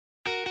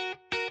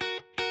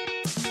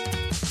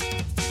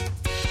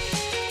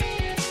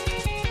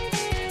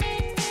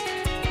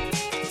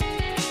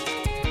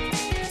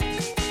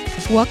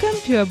Welcome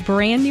to a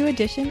brand new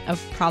edition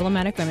of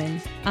Problematic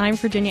Women. I'm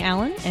Virginia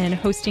Allen, and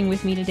hosting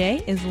with me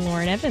today is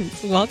Lauren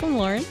Evans. Welcome,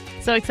 Lauren.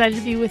 So excited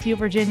to be with you,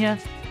 Virginia.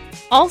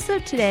 Also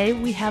today,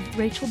 we have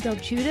Rachel Del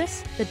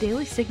Giudice, the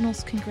Daily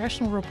Signal's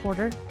congressional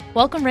reporter.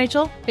 Welcome,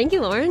 Rachel. Thank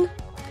you, Lauren.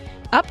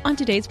 Up on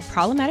today's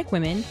Problematic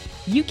Women,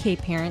 UK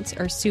parents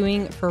are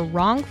suing for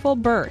wrongful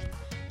birth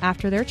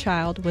after their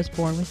child was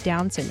born with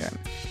Down syndrome.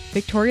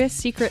 Victoria's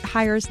Secret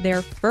hires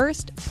their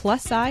first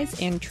plus-size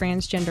and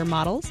transgender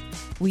models.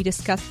 We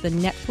discuss the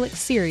Netflix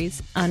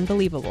series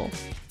Unbelievable.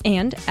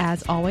 And,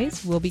 as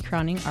always, we'll be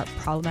crowning our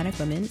Problematic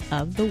Women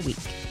of the Week.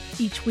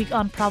 Each week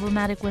on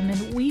Problematic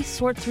Women, we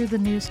sort through the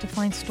news to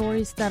find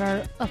stories that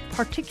are of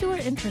particular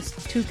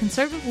interest to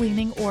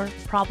conservative-leaning or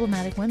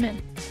problematic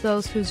women,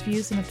 those whose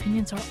views and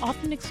opinions are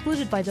often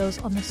excluded by those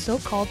on the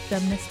so-called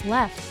feminist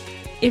left.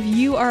 If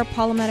you are a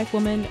problematic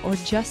woman or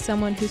just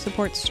someone who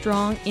supports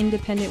strong,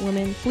 independent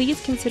women,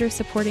 please consider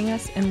supporting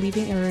us and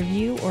leaving a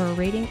review or a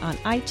rating on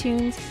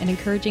iTunes and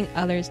encouraging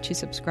others to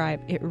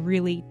subscribe. It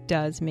really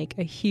does make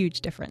a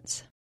huge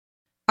difference.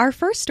 Our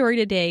first story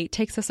today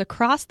takes us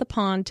across the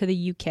pond to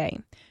the UK,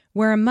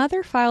 where a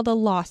mother filed a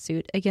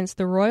lawsuit against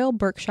the Royal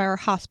Berkshire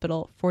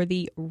Hospital for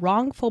the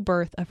wrongful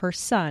birth of her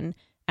son,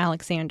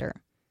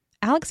 Alexander.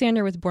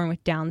 Alexander was born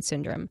with Down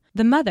syndrome.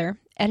 The mother,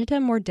 Edita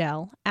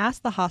Mordell,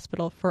 asked the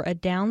hospital for a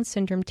Down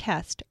syndrome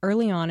test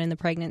early on in the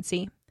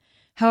pregnancy.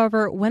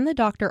 However, when the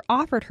doctor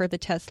offered her the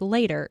test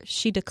later,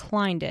 she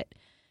declined it.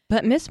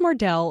 But Miss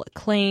Mordell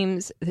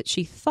claims that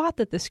she thought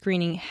that the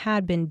screening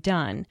had been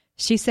done.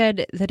 She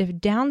said that if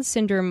Down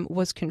syndrome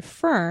was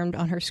confirmed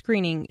on her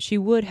screening, she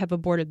would have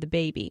aborted the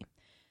baby.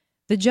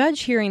 The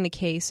judge hearing the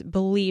case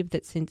believed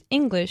that since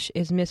English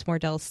is Miss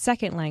Mordell's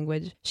second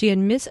language, she had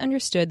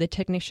misunderstood the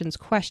technician's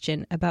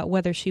question about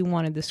whether she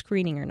wanted the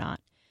screening or not.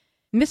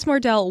 Miss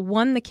Mordell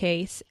won the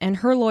case, and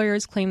her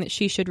lawyers claim that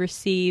she should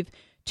receive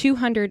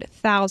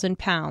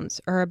 £200,000,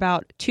 or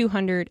about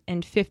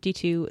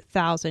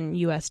 $252,000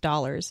 US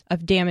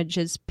of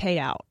damages paid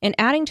out. And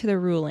adding to the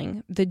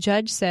ruling, the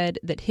judge said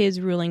that his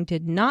ruling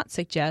did not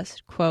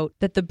suggest, quote,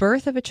 that the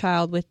birth of a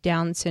child with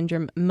Down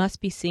syndrome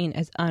must be seen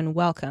as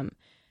unwelcome,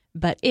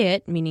 but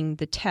it, meaning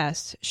the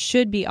test,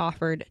 should be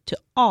offered to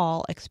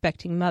all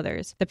expecting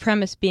mothers, the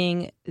premise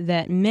being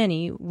that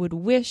many would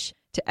wish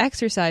to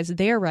exercise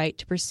their right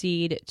to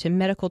proceed to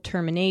medical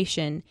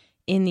termination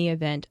in the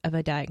event of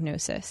a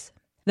diagnosis.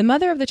 The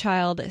mother of the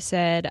child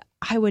said,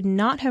 "I would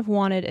not have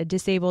wanted a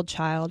disabled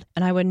child,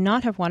 and I would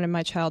not have wanted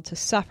my child to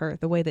suffer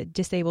the way that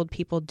disabled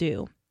people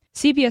do."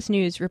 CBS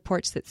News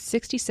reports that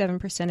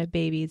 67% of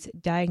babies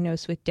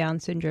diagnosed with Down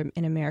syndrome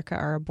in America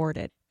are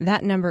aborted.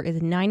 That number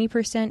is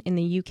 90% in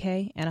the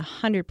UK and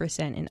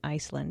 100% in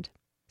Iceland.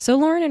 So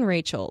Lauren and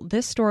Rachel,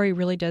 this story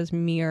really does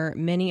mirror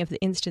many of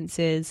the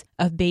instances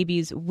of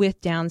babies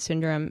with Down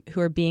syndrome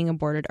who are being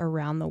aborted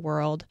around the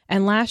world.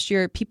 And last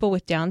year, people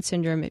with Down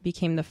syndrome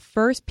became the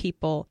first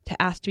people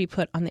to ask to be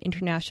put on the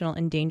International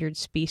Endangered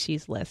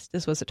Species List.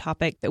 This was a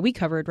topic that we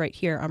covered right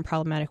here on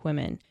Problematic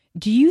Women.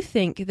 Do you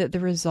think that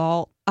the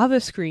result of a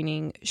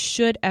screening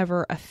should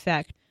ever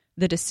affect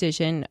the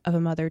decision of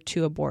a mother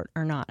to abort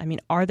or not? I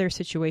mean, are there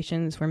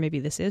situations where maybe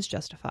this is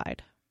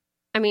justified?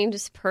 I mean,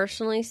 just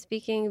personally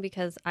speaking,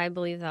 because I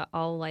believe that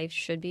all life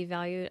should be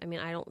valued. I mean,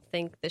 I don't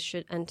think this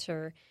should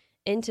enter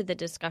into the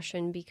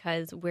discussion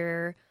because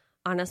we're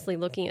honestly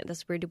looking at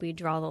this. Where do we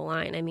draw the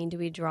line? I mean, do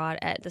we draw it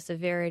at the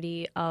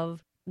severity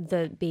of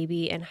the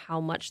baby and how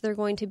much they're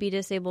going to be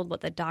disabled,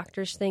 what the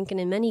doctors think? And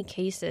in many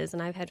cases,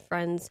 and I've had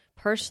friends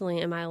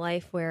personally in my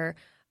life where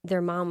their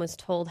mom was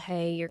told,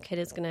 hey, your kid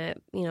is going to,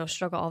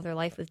 struggle all their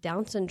life with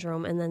Down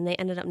syndrome. And then they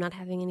ended up not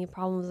having any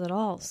problems at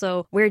all.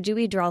 So where do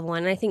we draw the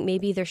line? And I think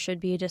maybe there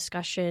should be a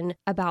discussion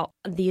about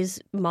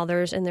these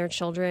mothers and their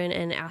children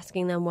and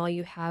asking them, well,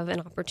 you have an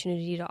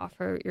opportunity to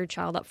offer your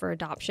child up for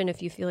adoption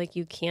if you feel like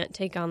you can't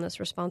take on this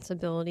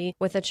responsibility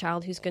with a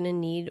child who's going to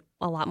need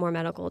a lot more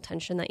medical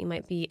attention that you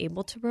might be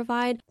able to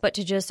provide. But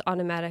to just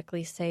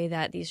automatically say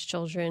that these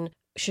children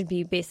should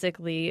be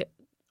basically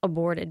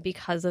aborted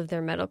because of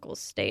their medical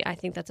state, I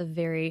think that's a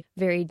very,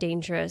 very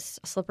dangerous,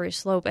 slippery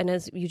slope. And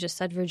as you just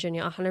said,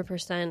 Virginia,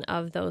 100%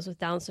 of those with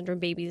Down syndrome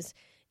babies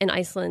in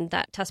Iceland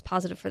that test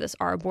positive for this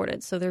are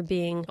aborted. So they're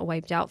being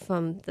wiped out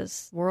from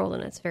this world,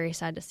 and it's very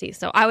sad to see.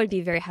 So I would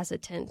be very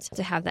hesitant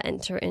to have that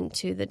enter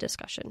into the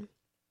discussion.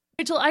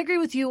 Rachel, I agree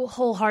with you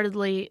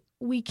wholeheartedly.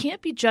 We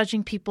can't be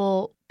judging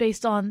people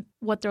based on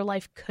what their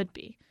life could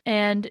be.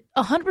 And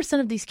 100%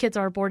 of these kids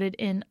are aborted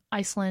in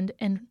Iceland,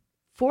 and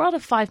 4 out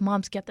of 5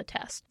 moms get the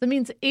test. That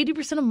means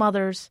 80% of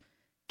mothers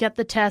get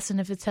the test,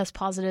 and if it tests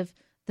positive,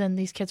 then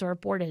these kids are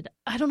aborted.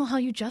 I don't know how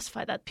you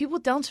justify that. People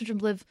with Down syndrome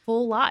live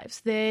full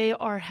lives. They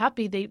are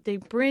happy. They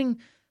bring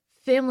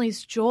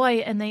families joy,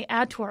 and they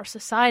add to our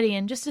society.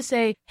 And just to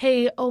say,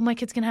 hey, my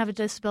kid's going to have a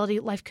disability,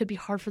 life could be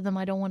hard for them,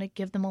 I don't want to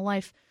give them a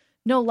life.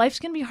 No, life's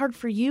going to be hard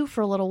for you for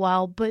a little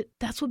while, but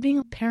that's what being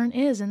a parent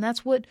is, and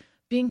that's what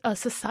being a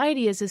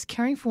society is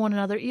caring for one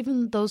another,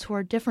 even those who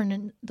are different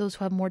and those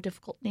who have more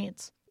difficult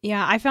needs.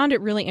 Yeah, I found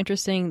it really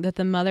interesting that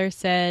the mother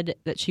said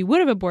that she would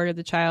have aborted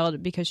the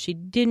child because she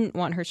didn't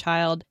want her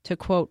child to,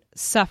 quote,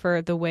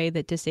 suffer the way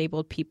that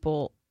disabled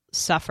people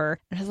suffer.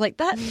 And I was like,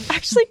 that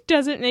actually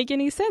doesn't make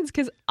any sense,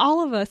 because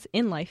all of us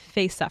in life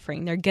face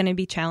suffering. There are going to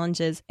be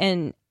challenges,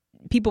 and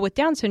people with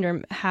Down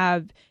syndrome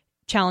have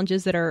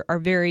challenges that are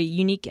very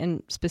unique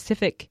and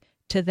specific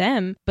to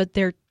them, but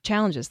they're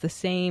challenges the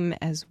same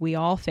as we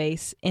all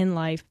face in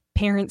life.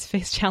 Parents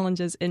face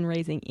challenges in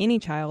raising any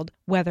child,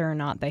 whether or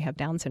not they have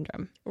Down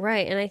syndrome.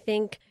 Right. And I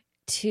think,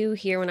 too,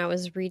 here when I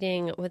was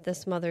reading what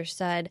this mother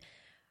said,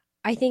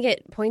 I think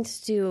it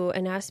points to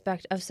an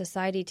aspect of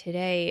society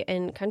today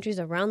and countries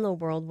around the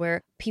world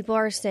where people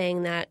are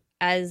saying that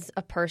as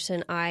a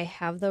person, I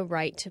have the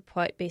right to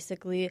put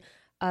basically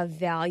a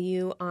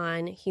value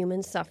on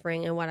human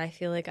suffering and what I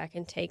feel like I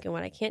can take and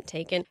what I can't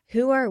take. And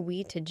who are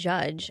we to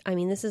judge? I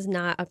mean, this is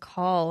not a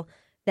call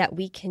that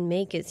we can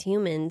make as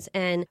humans.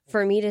 And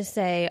for me to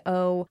say,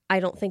 oh, I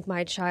don't think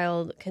my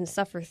child can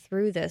suffer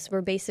through this,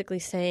 we're basically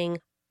saying,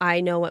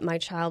 I know what my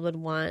child would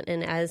want.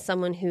 And as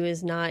someone who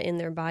is not in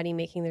their body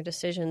making their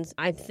decisions,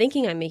 I'm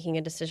thinking I'm making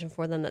a decision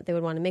for them that they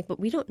would want to make, but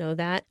we don't know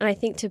that. And I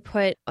think to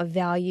put a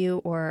value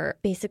or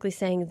basically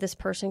saying this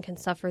person can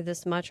suffer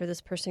this much or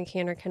this person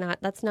can or cannot,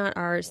 that's not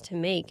ours to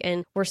make.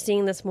 And we're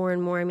seeing this more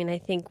and more. I mean, I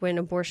think when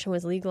abortion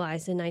was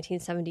legalized in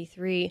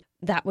 1973,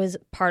 that was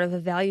part of a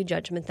value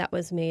judgment that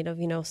was made of,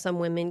 some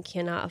women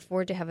cannot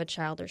afford to have a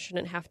child or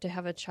shouldn't have to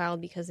have a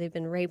child because they've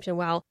been raped. And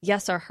while,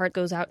 yes, our heart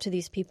goes out to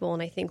these people,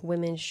 and I think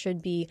women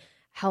should be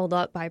held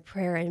up by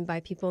prayer and by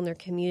people in their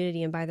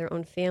community and by their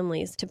own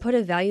families, to put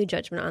a value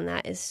judgment on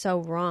that is so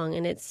wrong.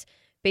 And it's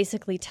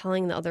basically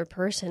telling the other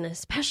person,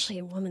 especially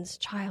a woman's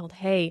child,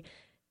 hey,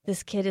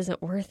 this kid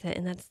isn't worth it.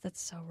 And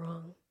that's so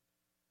wrong.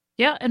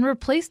 Yeah, and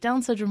replace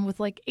Down syndrome with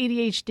like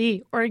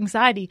ADHD or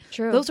anxiety.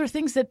 True. Those are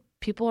things that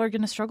people are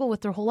going to struggle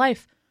with their whole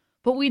life.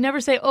 But we never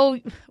say, oh,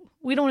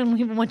 we don't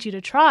even want you to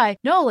try.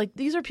 No, like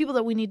these are people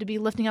that we need to be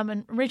lifting up.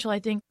 And Rachel, I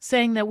think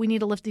saying that we need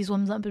to lift these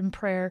women up in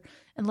prayer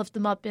and lift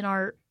them up in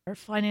our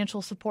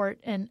financial support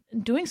and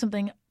doing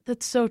something,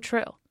 that's so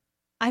true.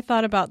 I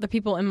thought about the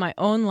people in my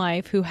own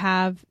life who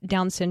have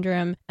Down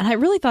syndrome, and I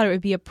really thought it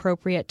would be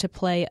appropriate to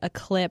play a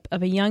clip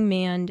of a young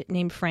man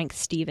named Frank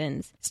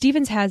Stevens.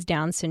 Stevens has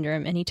Down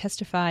syndrome, and he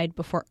testified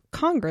before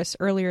Congress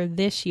earlier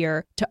this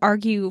year to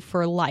argue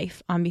for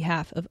life on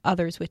behalf of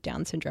others with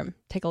Down syndrome.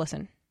 Take a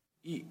listen.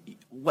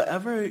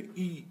 Whatever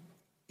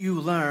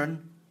you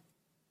learn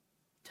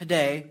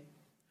today,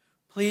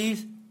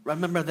 please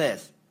remember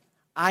this.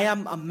 I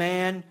am a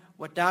man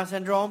with Down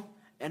syndrome,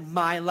 and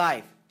my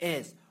life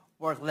is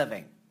worth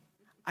living.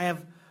 I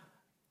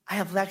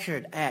have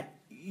lectured at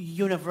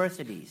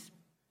universities,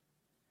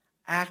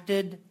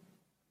 acted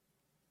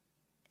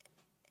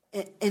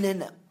in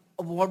an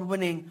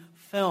award-winning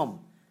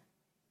film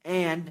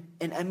and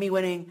an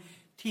Emmy-winning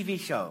TV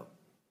show,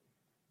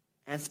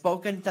 and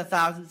spoken to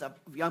thousands of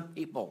young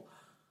people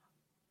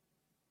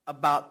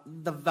about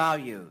the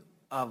value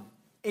of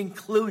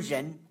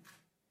inclusion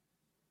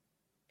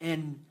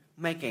in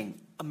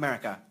making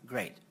America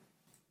great.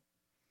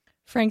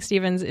 Frank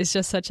Stevens is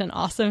just such an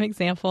awesome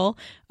example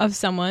of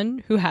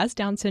someone who has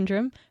Down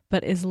syndrome,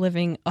 but is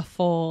living a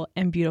full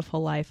and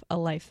beautiful life, a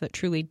life that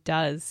truly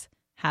does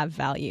have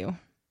value.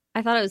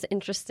 I thought it was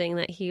interesting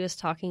that he was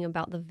talking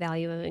about the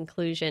value of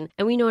inclusion.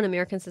 And we know in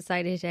American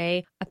society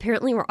today,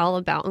 apparently we're all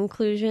about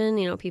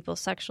inclusion, people's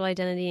sexual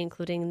identity,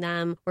 including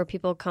them, where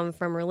people come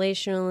from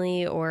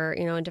relationally or,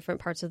 in different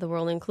parts of the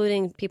world,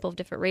 including people of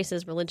different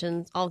races,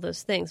 religions, all of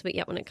those things. But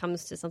yet when it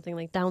comes to something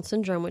like Down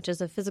syndrome, which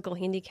is a physical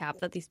handicap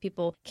that these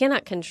people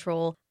cannot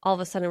control, all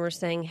of a sudden we're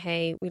saying,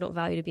 hey, we don't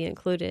value to be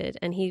included.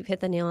 And he hit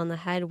the nail on the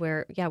head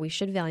where, yeah, we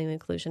should value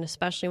inclusion,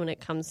 especially when it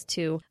comes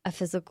to a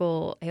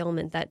physical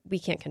ailment that we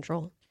can't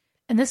control.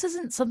 And this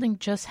isn't something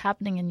just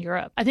happening in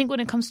Europe. I think when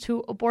it comes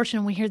to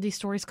abortion, we hear these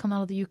stories come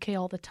out of the UK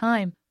all the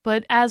time.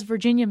 But as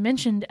Virginia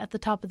mentioned at the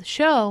top of the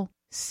show,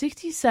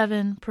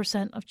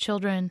 67% of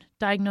children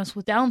diagnosed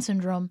with Down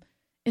syndrome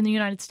in the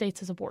United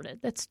States is aborted.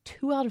 That's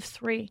 2 out of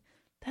 3.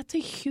 That's a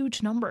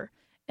huge number.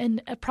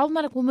 And at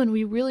Problematic Woman,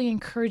 we really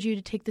encourage you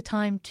to take the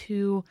time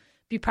to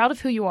be proud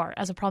of who you are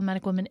as a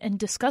problematic woman and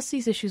discuss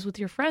these issues with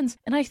your friends.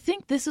 And I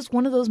think this is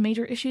one of those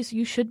major issues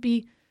you should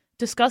be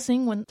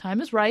discussing when time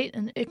is right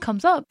and it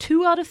comes up.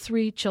 2 out of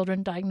 3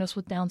 children diagnosed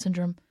with Down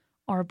syndrome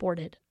are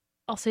aborted.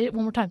 I'll say it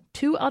one more time.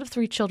 2 out of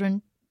 3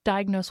 children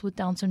diagnosed with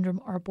Down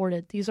syndrome are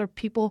aborted. These are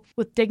people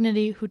with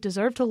dignity who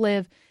deserve to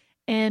live,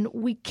 and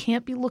we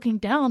can't be looking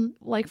down,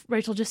 like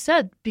Rachel just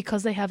said,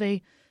 because they have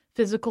a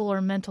physical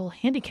or mental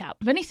handicap.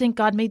 If anything,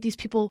 God made these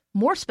people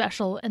more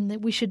special, and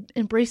that we should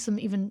embrace them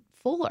even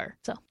fuller.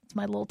 So it's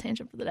my little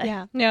tangent for the day.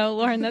 Yeah. No,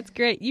 Lauren, that's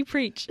great. You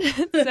preach.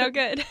 So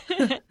good.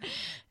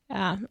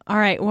 All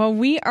right. Well,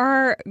 we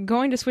are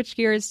going to switch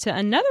gears to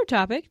another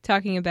topic,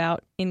 talking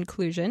about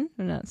inclusion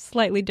in a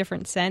slightly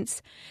different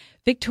sense.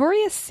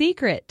 Victoria's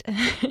Secret.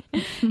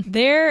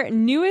 Their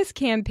newest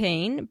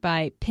campaign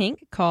by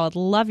Pink, called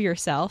Love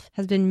Yourself,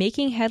 has been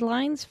making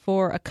headlines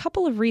for a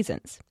couple of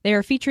reasons. They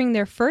are featuring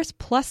their first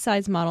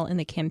plus-size model in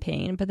the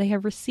campaign, but they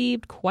have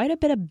received quite a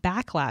bit of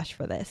backlash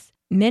for this.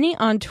 Many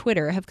on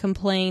Twitter have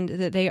complained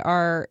that they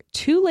are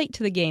too late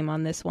to the game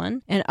on this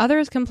one, and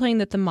others complain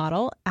that the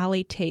model,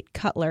 Allie Tate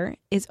Cutler,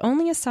 is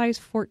only a size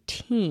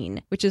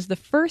 14, which is the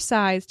first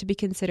size to be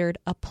considered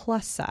a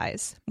plus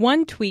size.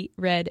 One tweet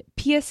read,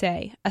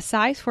 "PSA, a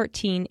size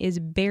 14 is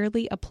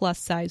barely a plus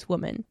size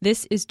woman.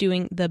 This is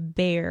doing the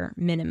bare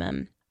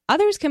minimum."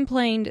 Others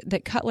complained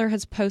that Cutler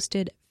has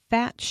posted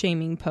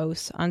fat-shaming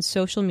posts on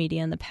social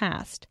media in the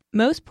past.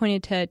 Most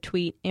pointed to a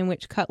tweet in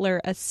which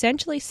Cutler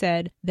essentially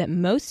said that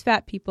most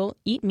fat people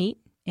eat meat,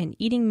 and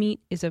eating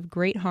meat is of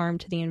great harm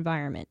to the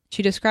environment.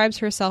 She describes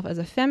herself as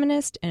a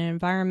feminist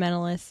and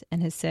environmentalist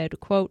and has said,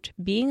 quote,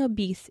 "Being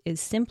obese is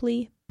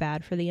simply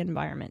bad for the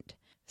environment."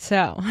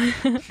 So,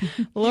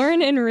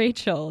 Lauren and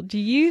Rachel, do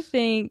you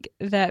think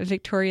that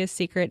Victoria's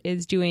Secret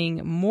is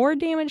doing more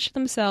damage to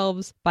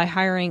themselves by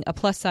hiring a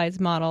plus-size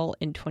model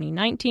in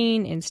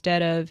 2019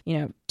 instead of,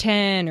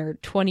 10 or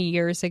 20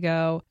 years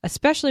ago,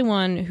 especially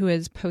one who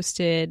has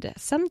posted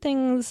some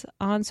things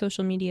on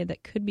social media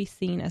that could be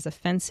seen as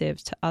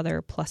offensive to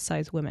other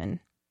plus-size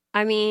women?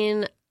 I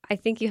mean, I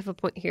think you have a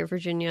point here,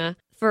 Virginia.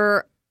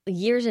 For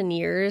years and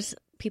years,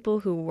 people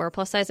who were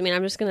plus size, I'm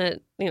just going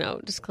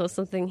to, disclose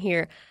something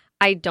here.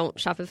 I don't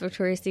shop at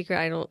Victoria's Secret.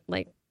 I don't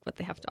like what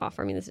they have to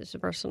offer. This is just a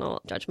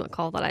personal judgment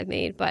call that I've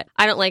made, but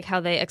I don't like how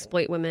they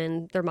exploit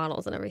women, their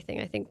models and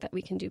everything. I think that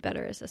we can do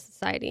better as a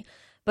society.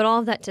 But all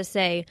of that to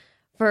say,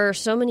 for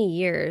so many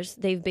years,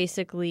 they've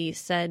basically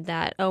said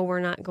that,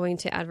 we're not going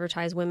to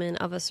advertise women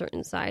of a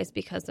certain size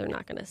because they're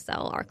not going to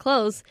sell our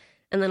clothes.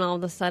 And then all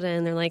of a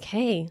sudden they're like,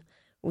 hey,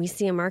 we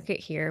see a market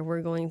here.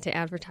 We're going to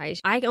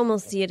advertise. I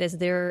almost see it as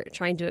they're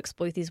trying to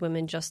exploit these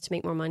women just to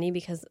make more money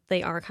because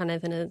they are kind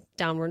of in a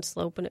downward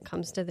slope when it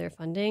comes to their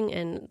funding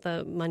and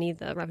the money,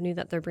 the revenue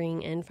that they're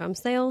bringing in from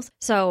sales.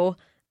 So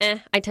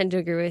I tend to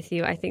agree with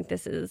you. I think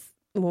this is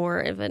more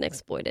of an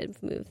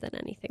exploitive move than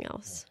anything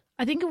else.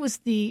 I think it was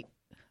the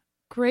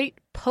great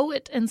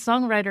poet and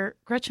songwriter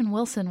Gretchen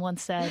Wilson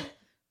once said,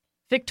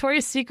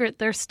 "Victoria's Secret,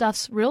 their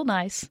stuff's real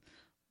nice,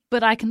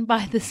 but I can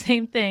buy the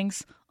same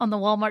things on the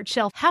Walmart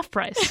shelf half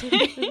price."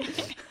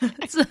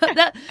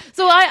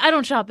 So I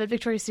don't shop at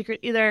Victoria's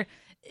Secret either.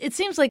 It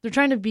seems like they're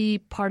trying to be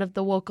part of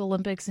the woke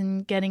Olympics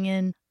and getting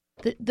in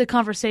the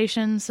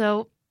conversation.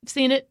 So I've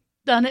seen it,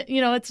 done it.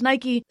 It's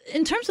Nike.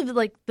 In terms of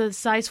like the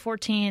size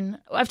 14,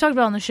 I've talked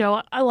about on the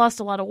show, I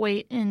lost a lot of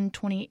weight in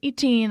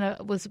 2018.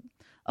 I was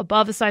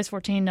above a size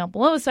 14, now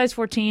below a size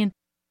 14.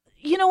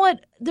 You know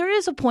what? There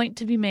is a point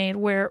to be made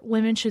where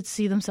women should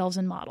see themselves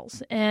in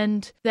models,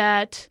 and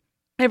that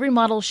every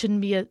model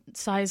shouldn't be a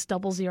size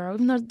 00.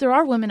 Even though there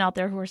are women out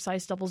there who are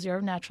size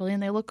 00 naturally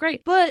and they look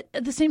great. But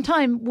at the same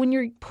time, when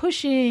you're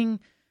pushing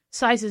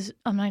sizes,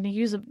 I'm not going to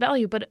use a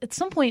value, but at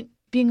some point,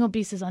 being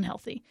obese is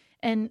unhealthy.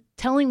 And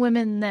telling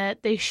women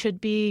that they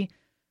should be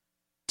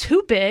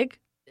too big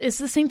is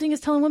the same thing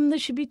as telling women they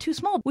should be too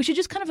small. We should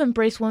just kind of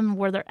embrace women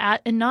where they're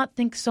at and not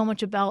think so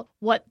much about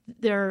what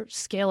their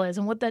scale is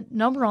and what that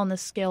number on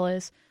this scale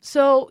is.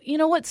 So, you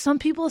know what? Some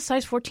people, a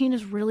size 14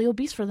 is really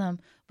obese for them.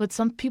 But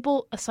some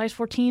people, a size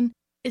 14,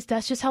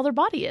 that's just how their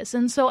body is.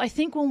 And so I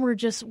think when we're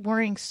just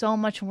worrying so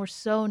much and we're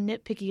so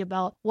nitpicky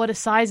about what a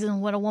size is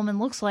and what a woman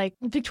looks like,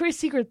 Victoria's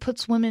Secret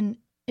puts women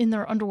in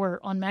their underwear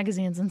on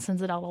magazines and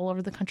sends it out all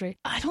over the country.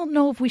 I don't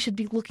know if we should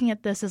be looking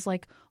at this as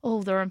like,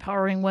 they're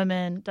empowering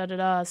women,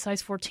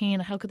 size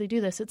 14, how could they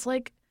do this? It's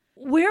like,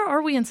 where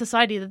are we in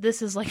society that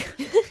this is like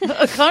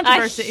a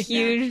controversy? A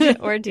huge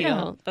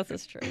ordeal. Yeah.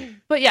 That's true.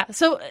 But yeah,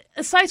 so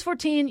a size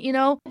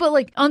 14, but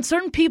like on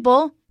certain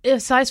people, a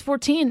size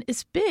 14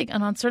 is big,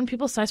 and on certain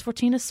people, size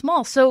 14 is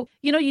small. So,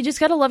 you just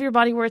got to love your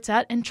body where it's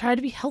at and try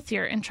to be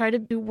healthier and try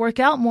to work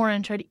out more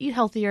and try to eat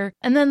healthier.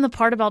 And then the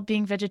part about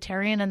being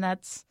vegetarian and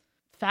that's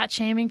fat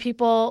shaming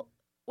people,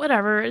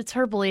 whatever, it's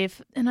her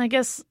belief. And I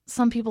guess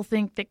some people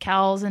think that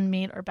cows and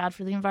meat are bad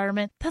for the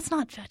environment. That's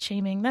not fat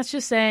shaming. That's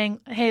just saying,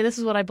 hey, this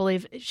is what I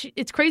believe.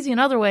 It's crazy in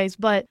other ways,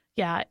 but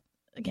yeah,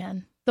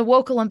 again, the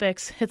woke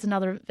Olympics hits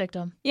another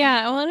victim.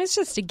 Yeah, well, and it's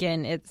just,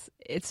 again,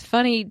 it's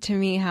funny to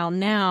me how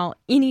now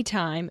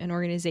anytime an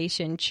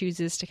organization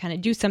chooses to kind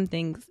of do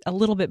something a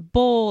little bit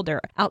bold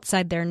or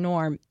outside their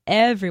norm,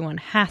 everyone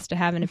has to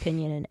have an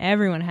opinion and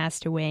everyone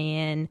has to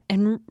weigh in.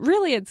 And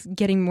really, it's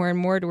getting more and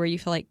more to where you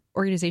feel like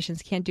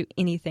organizations can't do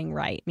anything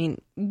right.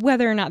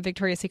 Whether or not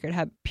Victoria's Secret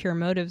have pure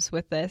motives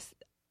with this,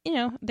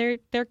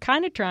 they're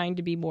kind of trying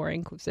to be more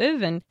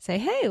inclusive and say,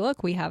 hey,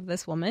 look, we have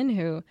this woman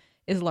who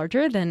is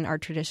larger than our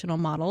traditional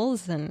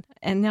models, and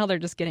now they're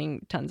just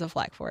getting tons of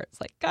flack for it. It's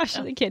like, gosh,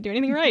 they can't do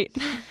anything right.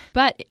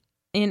 But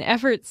In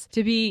efforts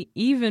to be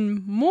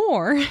even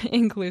more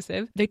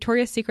inclusive,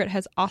 Victoria's Secret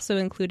has also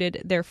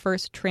included their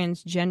first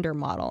transgender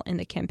model in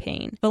the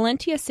campaign.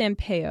 Valentia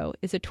Sampaio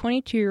is a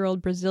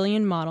 22-year-old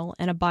Brazilian model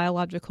and a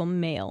biological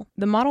male.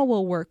 The model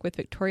will work with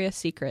Victoria's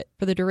Secret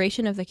for the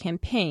duration of the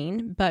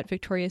campaign, but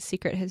Victoria's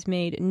Secret has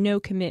made no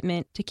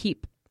commitment to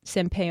keep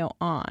Sampaio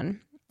on.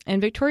 And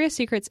Victoria's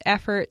Secret's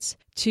efforts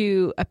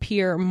to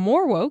appear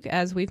more woke,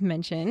 as we've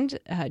mentioned,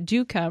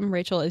 do come,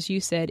 Rachel, as you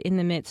said, in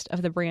the midst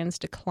of the brand's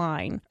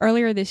decline.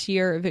 Earlier this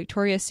year,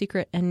 Victoria's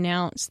Secret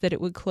announced that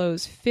it would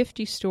close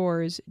 50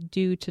 stores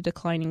due to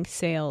declining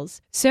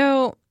sales.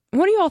 So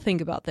what do you all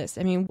think about this?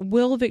 I mean,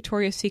 will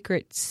Victoria's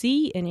Secret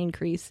see an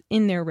increase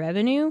in their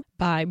revenue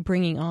by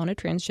bringing on a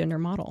transgender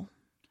model?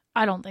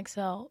 I don't think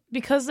so.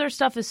 Because their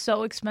stuff is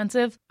so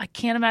expensive, I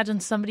can't imagine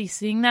somebody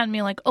seeing that and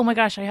being like, oh my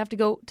gosh, I have to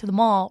go to the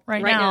mall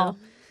right now.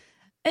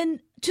 And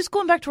just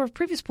going back to our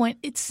previous point,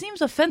 it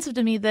seems offensive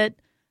to me that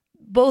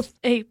both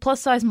a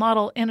plus-size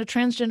model and a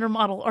transgender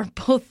model are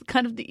both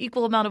kind of the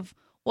equal amount of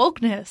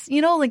wokeness.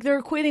 You know, like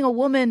they're equating a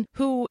woman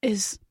who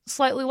is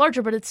slightly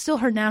larger, but it's still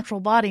her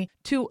natural body,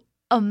 to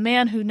a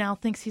man who now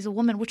thinks he's a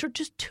woman, which are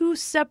just two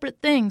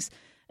separate things.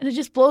 And it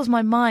just blows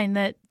my mind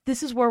that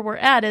this is where we're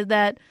at,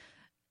 that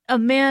a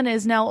man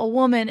is now a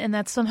woman, and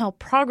that's somehow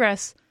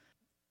progress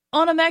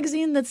on a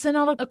magazine that's sent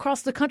out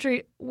across the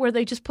country where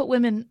they just put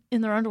women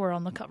in their underwear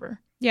on the cover.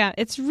 Yeah,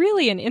 it's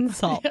really an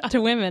insult to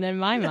women in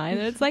my mind.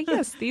 It's like,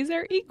 yes, these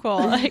are equal.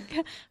 Like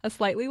a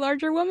slightly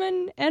larger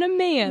woman and a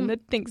man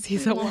that thinks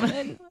he's a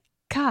woman.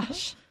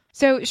 Gosh.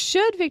 So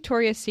should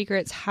Victoria's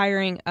Secret's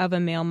hiring of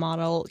a male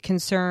model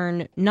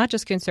concern not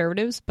just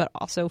conservatives, but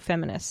also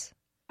feminists?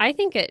 I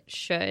think it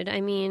should. I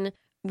mean,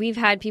 we've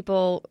had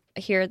people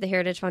here at the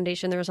Heritage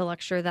Foundation. There was a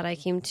lecture that I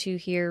came to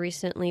here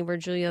recently where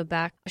Julia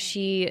Beck,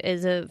 she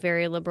is a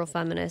very liberal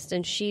feminist,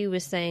 and she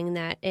was saying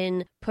that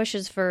in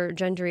pushes for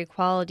gender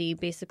equality,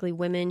 basically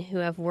women who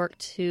have worked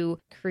to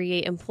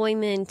create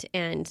employment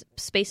and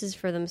spaces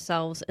for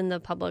themselves in the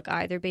public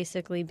eye, they're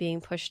basically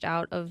being pushed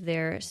out of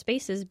their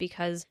spaces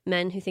because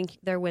men who think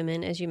they're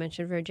women, as you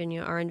mentioned,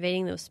 Virginia, are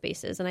invading those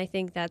spaces. And I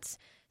think that's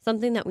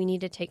something that we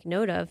need to take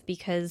note of,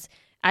 because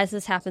as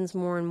this happens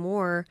more and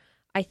more,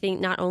 I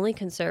think not only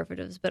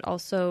conservatives, but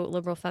also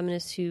liberal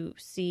feminists who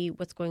see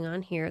what's going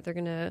on here, they're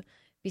going to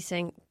be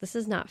saying, this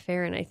is not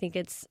fair. And I think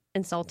it's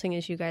insulting,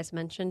 as you guys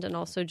mentioned, and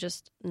also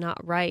just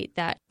not right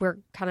that we're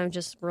kind of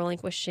just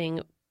relinquishing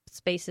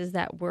spaces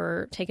that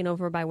were taken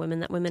over by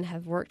women, that women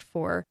have worked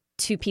for,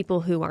 to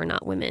people who are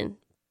not women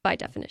by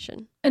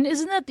definition. And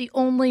isn't that the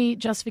only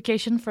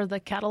justification for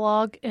the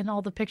catalog and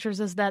all the pictures,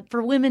 is that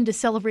for women to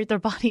celebrate their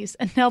bodies,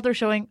 and now they're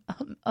showing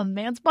a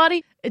man's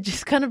body? It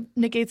just kind of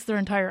negates their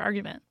entire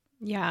argument.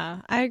 Yeah,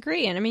 I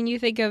agree. And I mean, you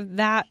think of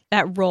that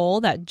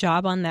role, that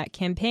job on that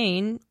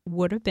campaign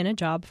would have been a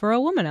job for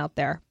a woman out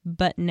there,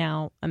 but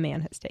now a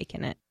man has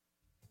taken it.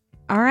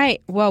 All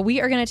right. Well, we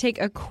are going to take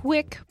a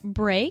quick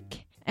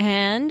break.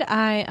 And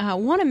I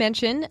want to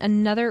mention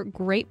another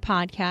great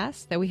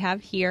podcast that we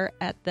have here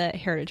at the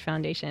Heritage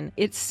Foundation.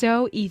 It's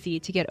so easy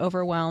to get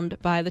overwhelmed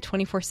by the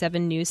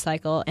 24/7 news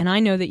cycle, and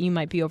I know that you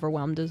might be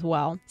overwhelmed as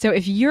well. So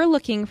if you're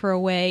looking for a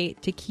way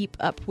to keep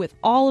up with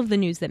all of the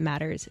news that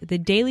matters, the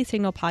Daily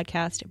Signal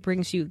podcast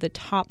brings you the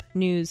top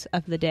news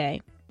of the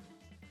day.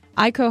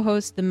 I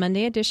co-host the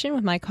Monday edition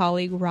with my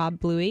colleague Rob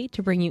Bluey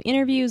to bring you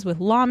interviews with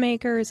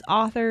lawmakers,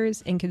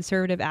 authors, and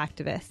conservative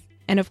activists.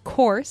 And of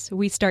course,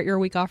 we start your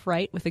week off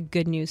right with a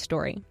good news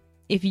story.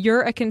 If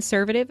you're a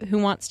conservative who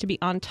wants to be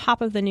on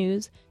top of the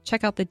news,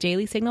 check out the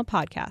Daily Signal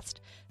podcast,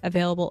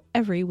 available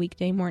every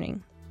weekday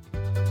morning.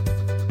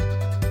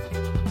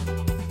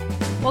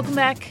 Welcome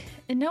back.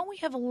 And now we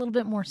have a little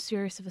bit more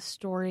serious of a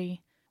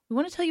story. We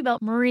want to tell you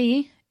about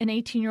Marie, an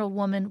 18-year-old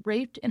woman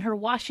raped in her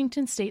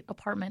Washington state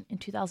apartment in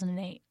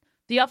 2008.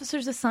 The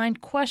officers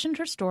assigned questioned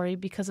her story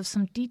because of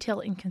some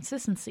detail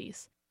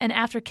inconsistencies. And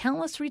after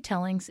countless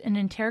retellings and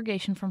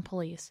interrogation from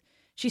police,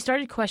 she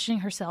started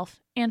questioning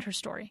herself and her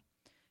story.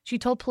 She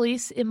told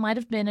police it might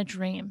have been a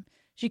dream.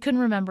 She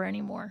couldn't remember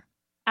anymore.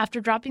 After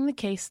dropping the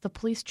case, the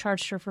police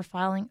charged her for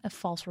filing a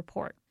false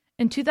report.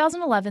 In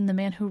 2011, the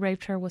man who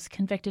raped her was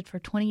convicted for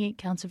 28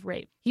 counts of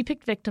rape. He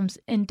picked victims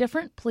in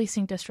different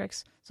policing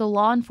districts, so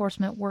law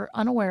enforcement were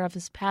unaware of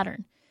his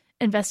pattern.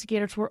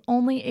 Investigators were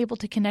only able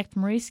to connect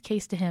Marie's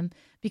case to him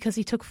because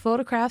he took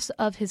photographs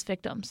of his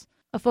victims.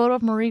 A photo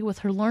of Marie with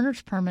her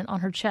learner's permit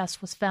on her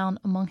chest was found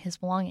among his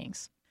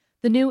belongings.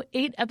 The new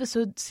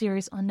 8-episode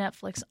series on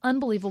Netflix,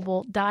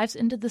 Unbelievable, dives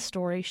into the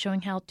story,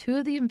 showing how 2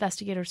 of the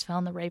investigators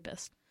found the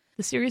rapist.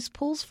 The series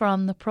pulls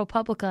from the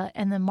ProPublica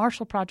and the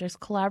Marshall Project's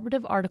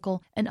collaborative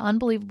article, An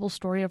Unbelievable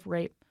Story of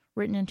Rape,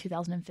 written in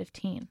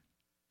 2015.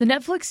 The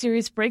Netflix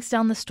series breaks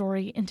down the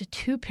story into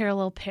 2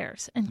 parallel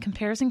pairs and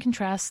compares and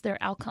contrasts their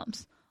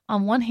outcomes.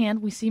 On one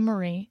hand, we see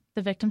Marie,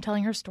 the victim,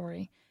 telling her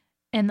story,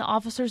 and the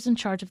officers in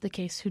charge of the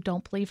case who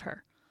don't believe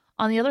her.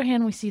 On the other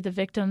hand, we see the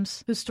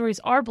victims whose stories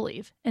are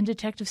believed, and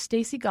Detective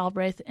Stacey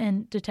Galbraith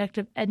and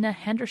Detective Edna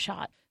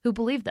Hendershot who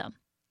believe them.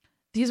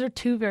 These are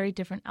 2 very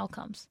different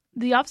outcomes.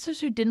 The officers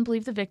who didn't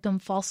believe the victim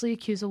falsely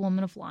accuse a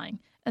woman of lying,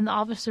 and the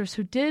officers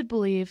who did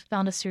believe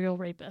found a serial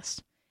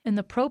rapist. In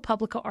the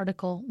ProPublica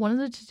article, one of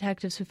the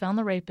detectives who found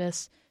the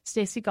rapist,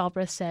 Stacey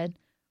Galbraith, said,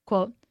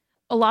 quote,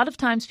 "A lot of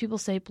times people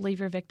say, believe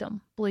your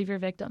victim,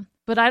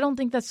 but I don't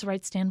think that's the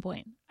right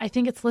standpoint. I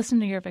think it's listen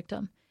to your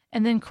victim,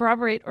 and then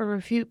corroborate or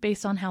refute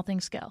based on how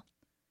things go."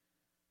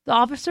 The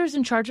officers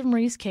in charge of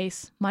Marie's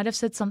case might have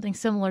said something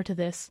similar to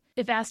this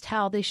if asked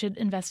how they should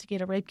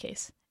investigate a rape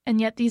case, and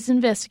yet these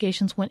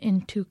investigations went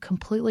into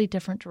completely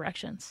different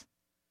directions.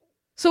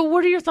 So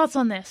what are your thoughts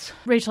on this?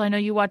 Rachel, I know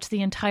you watched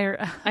the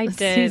entire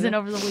season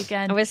over the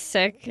weekend. I was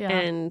sick,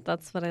 and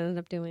that's what I ended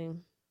up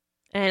doing.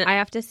 And I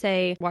have to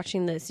say,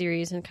 watching the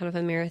series in kind of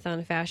a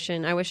marathon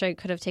fashion, I wish I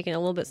could have taken it a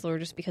little bit slower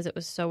just because it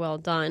was so well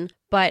done.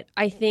 But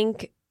I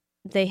think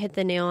they hit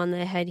the nail on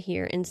the head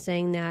here in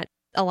saying that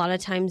a lot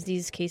of times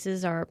these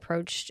cases are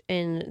approached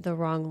in the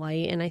wrong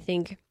light. And I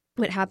think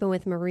what happened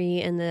with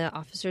Marie and the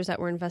officers that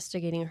were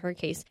investigating her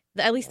case,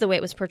 at least the way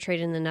it was portrayed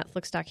in the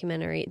Netflix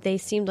documentary, they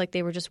seemed like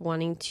they were just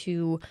wanting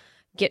to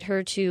get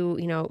her to,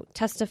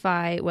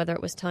 testify, whether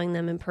it was telling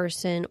them in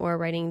person or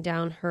writing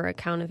down her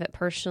account of it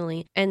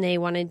personally. And they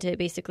wanted to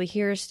basically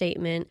hear a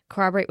statement,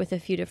 corroborate with a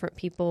few different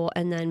people,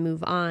 and then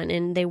move on.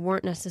 And they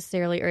weren't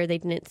necessarily, or they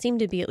didn't seem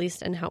to be, at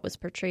least in how it was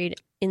portrayed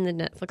in the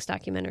Netflix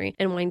documentary,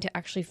 and wanting to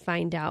actually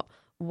find out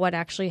what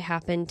actually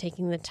happened,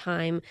 taking the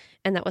time.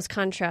 And that was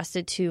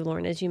contrasted to,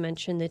 Lauren, as you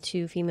mentioned, the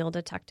two female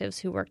detectives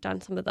who worked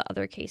on some of the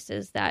other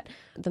cases that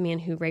the man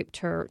who raped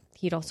her,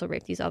 he'd also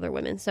raped these other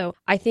women. So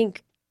I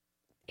think,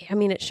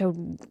 it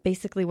showed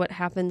basically what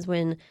happens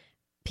when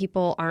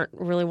people aren't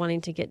really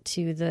wanting to get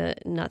to the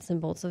nuts and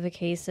bolts of a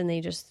case, and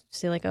they just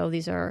say like, oh,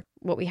 these are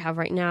what we have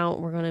right now,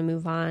 we're going to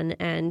move on.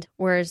 And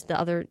whereas the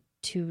other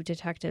two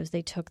detectives,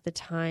 they took the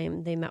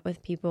time, they met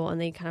with people,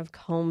 and they kind of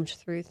combed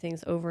through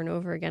things over and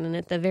over again. And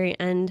at the very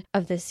end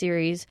of the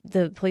series,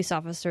 the police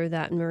officer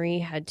that Marie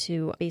had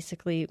to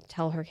basically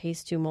tell her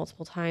case to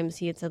multiple times,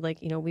 he had said like,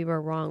 we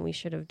were wrong, we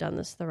should have done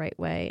this the right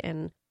way.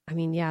 And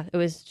it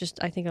was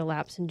just, I think, a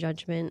lapse in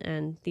judgment.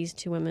 And these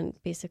two women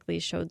basically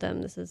showed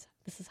them this is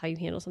how you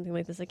handle something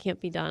like this. It can't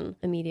be done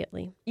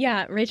immediately.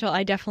 Yeah, Rachel,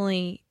 I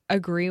definitely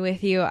agree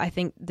with you. I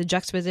think the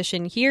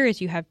juxtaposition here is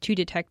you have two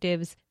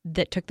detectives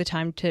that took the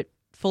time to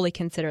fully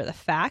consider the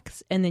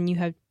facts. And then you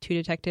have two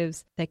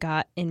detectives that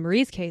got, in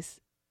Marie's case,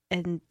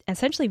 and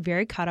essentially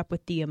very caught up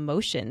with the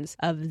emotions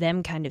of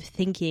them kind of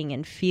thinking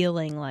and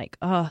feeling like,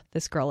 oh,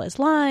 this girl is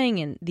lying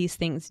and these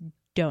things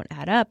don't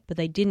add up. But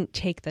they didn't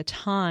take the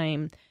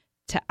time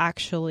to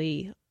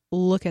actually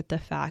look at the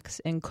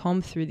facts and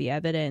comb through the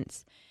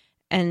evidence.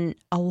 And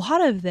a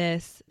lot of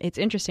this, it's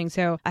interesting.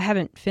 So I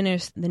haven't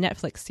finished the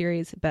Netflix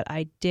series, but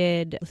I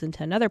did listen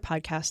to another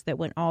podcast that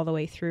went all the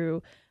way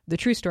through the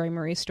true story,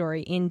 Marie's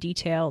story, in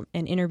detail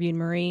and interviewed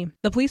Marie.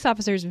 The police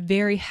officers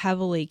very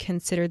heavily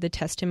considered the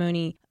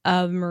testimony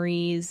of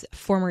Marie's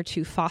former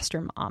two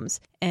foster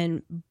moms.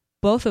 And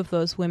both of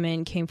those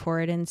women came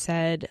forward and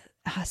said,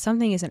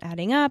 something isn't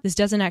adding up. This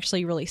doesn't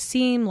actually really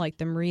seem like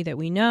the Marie that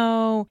we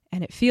know,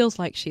 and it feels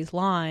like she's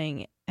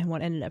lying. And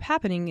what ended up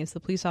happening is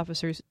the police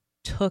officers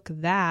took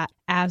that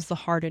as the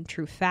hard and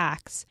true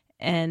facts,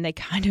 and they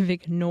kind of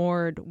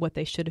ignored what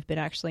they should have been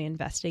actually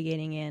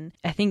investigating in.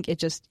 I think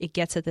it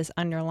gets at this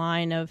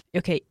underline of,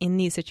 okay, in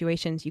these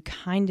situations, you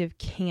kind of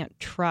can't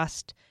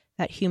trust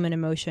that human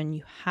emotion.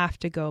 You have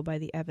to go by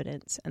the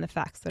evidence and the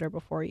facts that are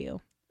before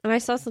you. And I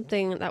saw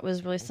something that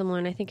was really similar,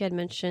 and I think I'd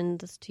mentioned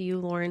this to you,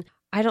 Lauren.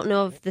 I don't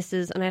know if this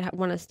is, and I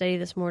want to study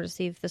this more to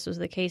see if this was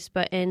the case,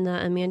 but in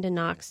the Amanda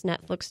Knox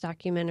Netflix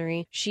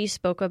documentary, she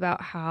spoke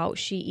about how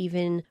she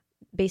even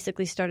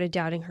basically started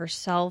doubting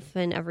herself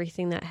and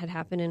everything that had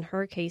happened in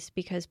her case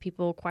because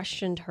people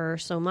questioned her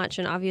so much.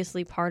 And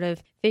obviously part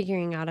of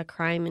figuring out a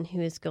crime and who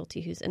is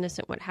guilty, who's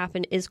innocent, what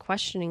happened is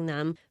questioning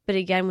them. But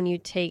again, when you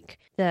take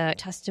the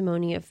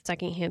testimony of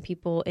secondhand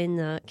people in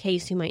the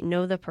case who might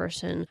know the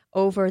person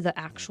over the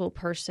actual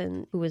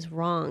person who was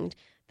wronged,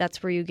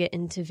 that's where you get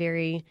into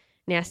very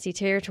nasty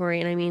territory.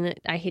 And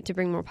I hate to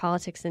bring more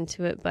politics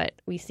into it, but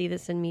we see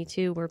this in Me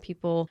Too, where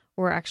people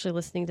were actually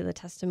listening to the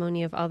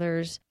testimony of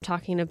others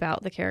talking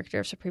about the character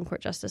of Supreme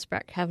Court Justice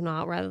Brett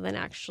Kavanaugh rather than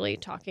actually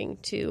talking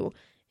to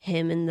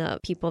him and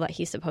the people that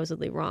he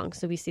supposedly wronged.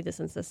 So we see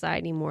this in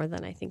society more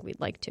than I think we'd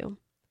like to.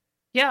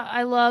 Yeah,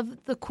 I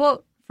love the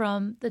quote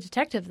from the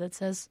detective that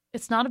says,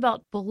 it's not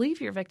about believe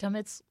your victim,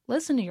 it's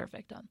listen to your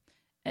victim.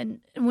 And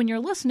when you're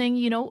listening,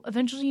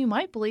 eventually you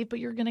might believe, but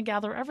you're going to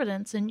gather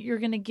evidence and you're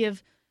going to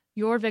give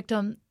your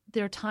victim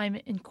their time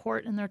in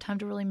court and their time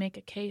to really make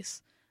a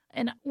case.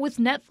 And with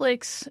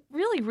Netflix,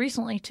 really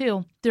recently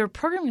too, their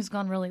programming has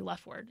gone really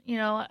leftward.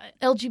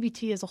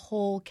 LGBT is a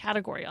whole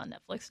category on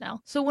Netflix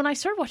now. So when I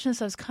started watching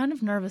this, I was kind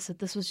of nervous that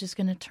this was just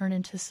going to turn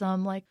into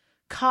some like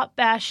cop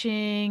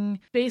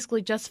bashing,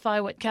 basically justify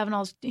what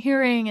Kavanaugh's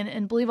hearing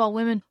and believe all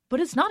women.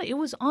 But it's not. It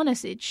was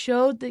honest. It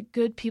showed that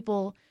good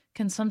people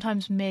can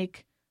sometimes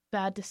make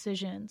bad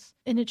decisions.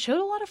 And it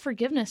showed a lot of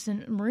forgiveness,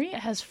 and Maria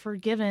has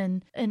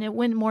forgiven, and it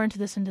went more into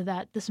this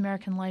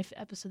American Life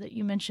episode that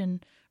you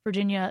mentioned,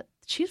 Virginia.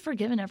 she's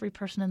forgiven every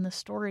person in this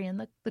story.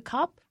 And the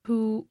cop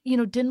who,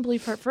 didn't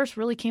believe her at first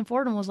really came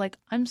forward and was like,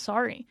 I'm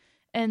sorry.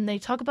 And they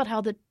talk about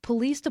how the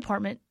police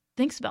department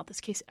thinks about this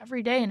case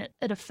every day, and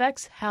it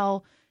affects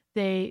how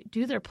they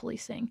do their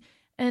policing.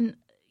 And,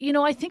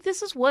 I think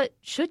this is what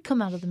should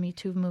come out of the Me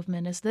Too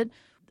movement, is that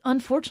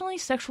unfortunately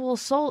sexual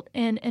assault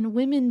and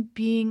women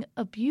being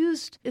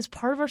abused is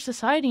part of our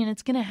society, and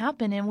it's going to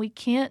happen. And we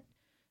can't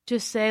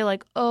just say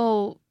like,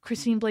 oh,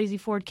 Christine Blasey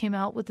Ford came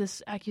out with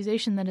this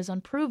accusation that is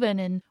unproven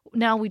and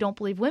now we don't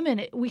believe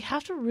women. We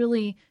have to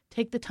really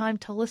take the time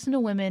to listen to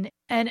women,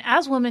 and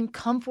as women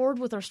come forward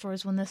with our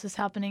stories when this is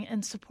happening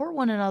and support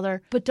one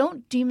another, but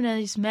don't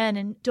demonize men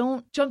and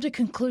don't jump to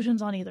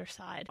conclusions on either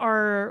side.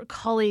 Our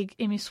colleague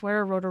Amy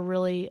Swearer wrote a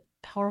really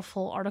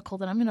powerful article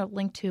that I'm going to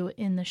link to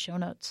in the show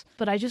notes,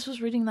 but I just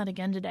was reading that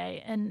again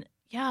today, and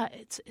yeah,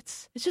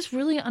 it's just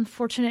really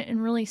unfortunate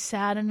and really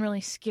sad and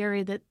really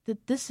scary that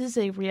this is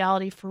a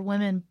reality for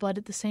women. But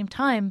at the same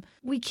time,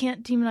 we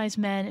can't demonize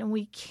men, and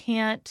we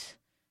can't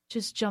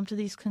just jump to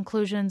these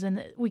conclusions,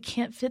 and we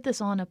can't fit this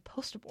on a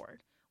poster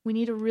board. We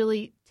need to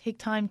really take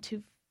time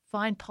to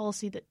find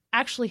policy that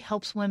actually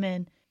helps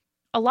women.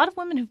 A lot of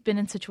women who've been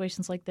in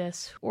situations like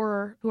this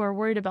or who are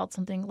worried about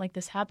something like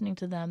this happening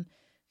to them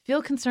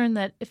feel concerned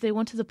that if they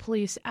went to the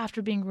police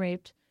after being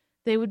raped,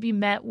 they would be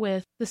met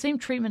with the same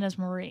treatment as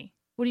Marie.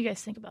 What do you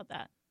guys think about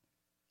that?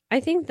 I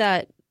think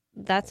that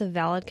that's a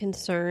valid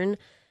concern.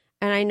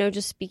 And I know,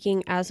 just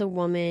speaking as a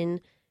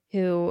woman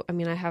who, I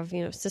have,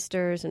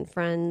 sisters and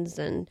friends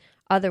and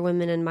other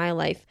women in my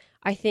life,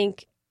 I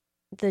think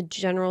the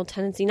general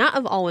tendency, not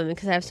of all women,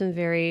 because I have some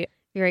very,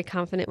 very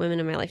confident women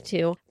in my life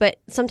too, but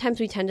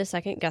sometimes we tend to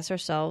second guess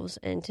ourselves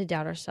and to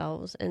doubt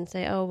ourselves and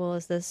say, oh, well,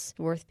 is this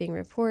worth being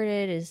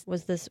reported?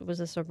 Was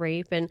this a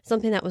rape? And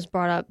something that was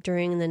brought up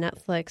during the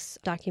Netflix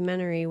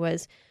documentary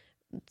was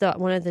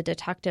one of the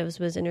detectives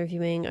was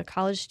interviewing a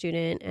college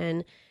student,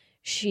 and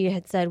she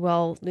had said,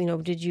 well,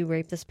 did you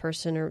rape this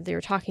person? Or they were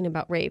talking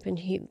about rape.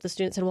 And the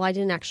student said, well, I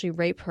didn't actually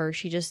rape her.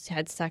 She just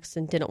had sex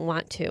and didn't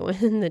want to.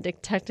 And the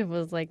detective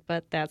was like,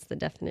 but that's the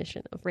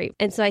definition of rape.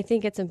 And so I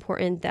think it's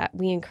important that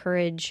we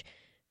encourage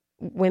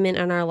women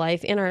in our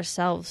life and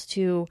ourselves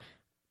to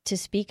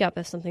speak up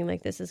if something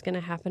like this is going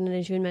to happen. And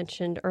as you had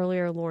mentioned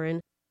earlier,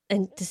 Lauren,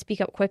 and to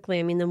speak up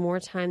quickly. The more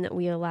time that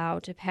we allow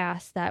to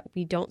pass that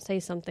we don't say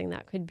something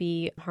that could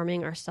be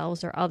harming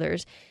ourselves or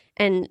others.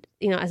 And,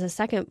 as a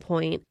second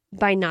point,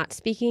 by not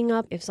speaking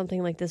up, if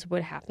something like this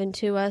would happen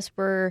to us,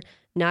 we're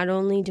not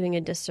only doing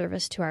a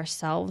disservice to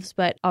ourselves,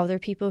 but other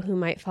people who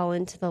might fall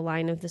into the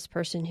line of this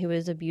person who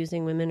is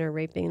abusing women or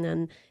raping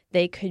them,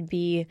 they could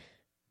be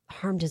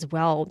harmed as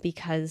well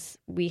because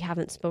we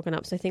haven't spoken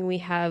up. So I think we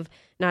have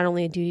not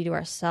only a duty to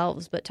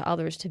ourselves, but to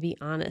others to be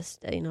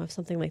honest, if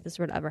something like this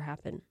were to ever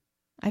happen.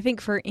 I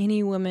think for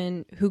any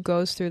woman who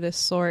goes through this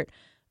sort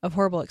of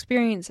horrible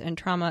experience and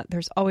trauma,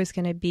 there's always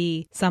going to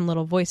be some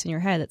little voice in your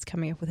head that's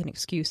coming up with an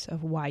excuse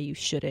of why you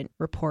shouldn't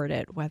report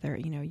it, whether,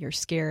 you're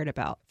scared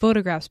about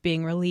photographs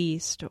being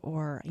released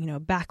or,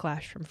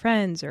 backlash from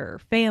friends or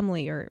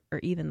family or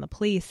even the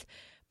police.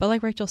 But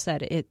like Rachel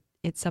said,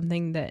 it's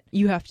something that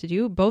you have to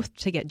do both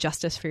to get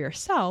justice for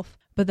yourself,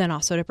 but then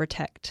also to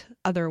protect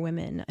other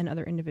women and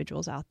other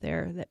individuals out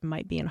there that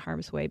might be in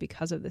harm's way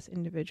because of this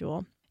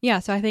individual. Yeah,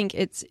 so I think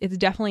it's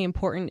definitely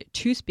important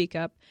to speak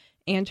up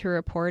and to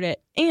report it.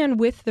 And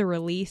with the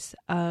release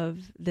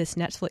of this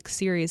Netflix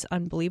series,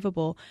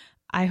 Unbelievable,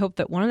 I hope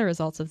that one of the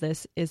results of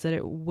this is that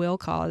it will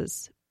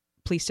cause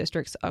police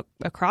districts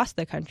across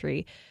the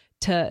country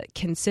to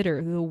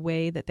consider the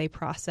way that they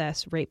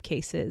process rape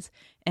cases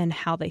and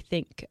how they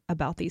think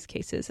about these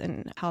cases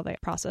and how they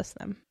process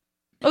them.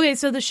 Okay,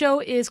 so the show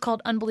is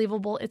called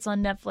Unbelievable. It's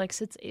on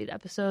Netflix. It's 8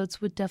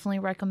 episodes. Would definitely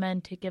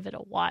recommend to give it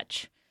a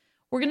watch.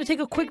 We're going to take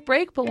a quick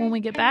break, but when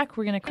we get back,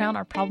 we're going to crown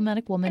our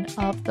Problematic Woman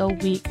of the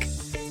Week.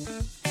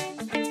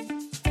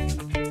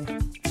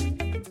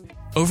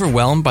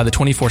 Overwhelmed by the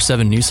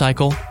 24/7 news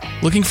cycle?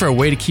 Looking for a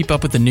way to keep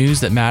up with the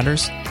news that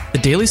matters? The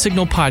Daily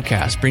Signal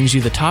podcast brings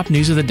you the top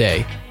news of the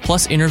day,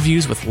 plus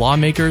interviews with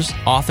lawmakers,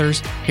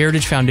 authors,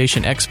 Heritage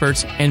Foundation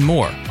experts, and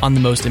more on the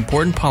most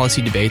important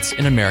policy debates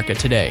in America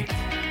today.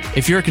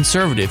 If you're a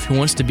conservative who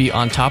wants to be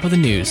on top of the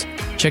news,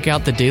 check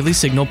out the Daily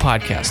Signal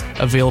podcast,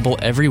 available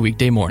every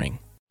weekday morning.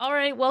 All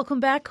right,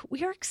 welcome back.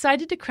 We are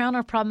excited to crown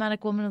our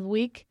Problematic Woman of the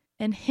Week,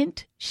 and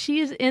hint,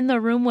 she is in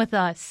the room with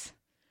us.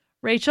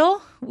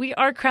 Rachel, we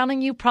are crowning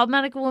you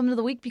Problematic Woman of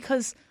the Week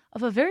because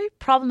of a very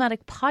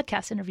problematic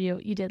podcast interview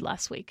you did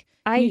last week.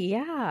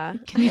 I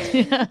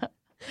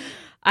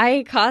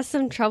caused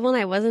some trouble, and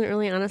I wasn't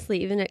really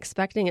honestly even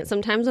expecting it.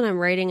 Sometimes when I'm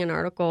writing an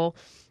article,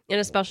 and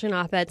especially an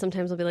op-ed,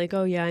 sometimes I'll be like,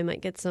 oh yeah, I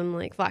might get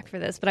some flack for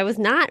this. But I was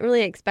not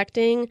really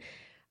expecting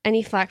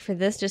any flack for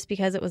this just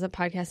because it was a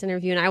podcast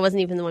interview and I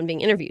wasn't even the one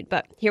being interviewed.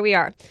 But here we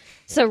are.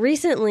 So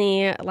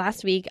recently,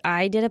 last week,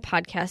 I did a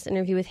podcast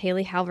interview with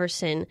Haley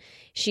Halverson.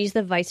 She's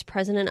the Vice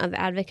President of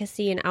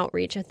Advocacy and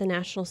Outreach at the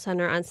National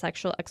Center on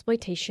Sexual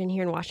Exploitation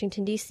here in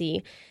Washington,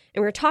 D.C.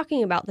 And we're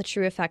talking about the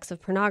true effects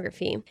of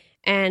pornography.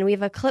 And we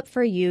have a clip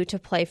for you to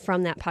play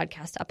from that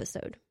podcast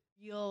episode.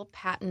 real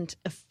patent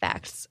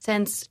effects.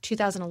 Since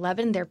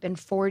 2011, there have been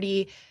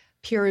 40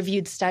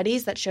 peer-reviewed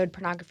studies that showed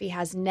pornography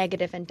has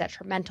negative and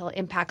detrimental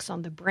impacts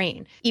on the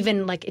brain.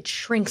 Even like it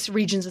shrinks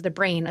regions of the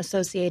brain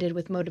associated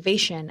with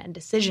motivation and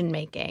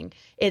decision-making.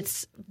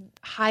 It's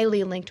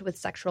highly linked with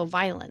sexual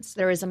violence.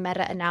 There is a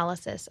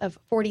meta-analysis of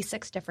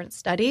 46 different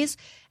studies,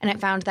 and it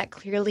found that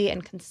clearly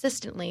and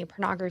consistently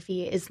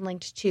pornography is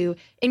linked to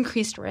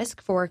increased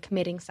risk for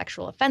committing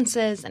sexual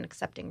offenses and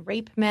accepting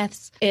rape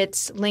myths.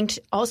 It's linked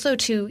also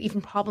to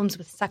even problems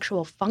with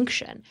sexual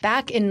function.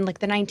 Back in like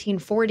the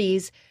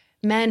 1940s,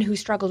 men who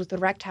struggled with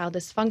erectile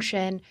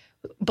dysfunction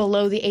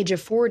below the age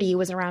of 40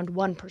 was around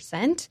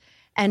 1%.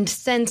 And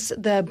since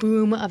the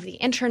boom of the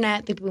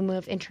internet, the boom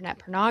of internet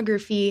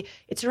pornography,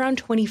 it's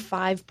around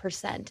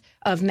 25%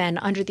 of men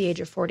under the age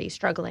of 40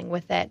 struggling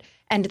with it.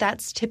 And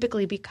that's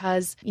typically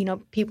because,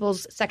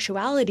 people's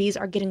sexualities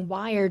are getting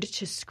wired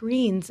to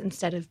screens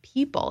instead of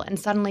people. And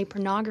suddenly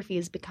pornography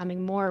is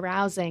becoming more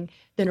arousing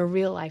than a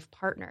real life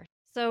partner.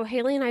 So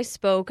Haley and I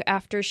spoke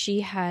after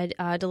she had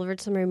delivered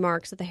some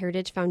remarks at the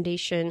Heritage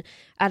Foundation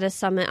at a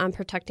summit on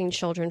protecting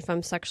children from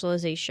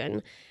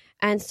sexualization.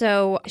 And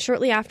so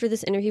shortly after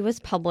this interview was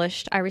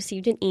published, I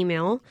received an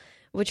email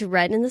which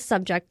read in the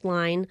subject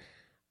line,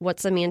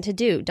 "What's a man to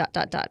do? ...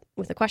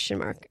 with a question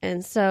mark.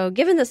 And so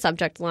given the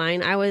subject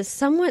line, I was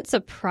somewhat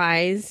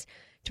surprised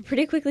to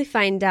pretty quickly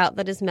find out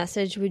that his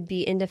message would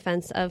be in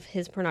defense of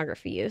his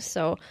pornography use.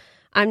 So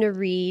I'm going to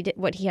read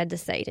what he had to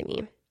say to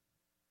me.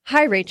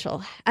 Hi,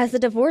 Rachel. As a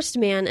divorced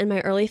man in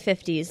my early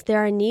 50s,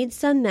 there are needs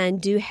some men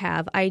do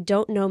have I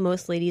don't know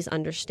most ladies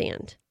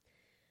understand.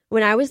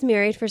 When I was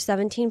married for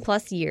 17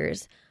 plus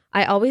years,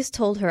 I always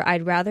told her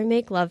I'd rather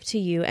make love to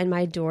you and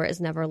my door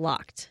is never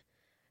locked.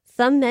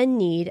 Some men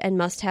need and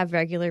must have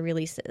regular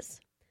releases.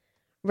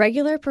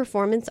 Regular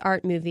performance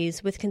art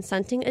movies with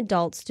consenting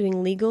adults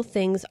doing legal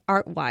things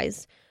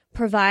art-wise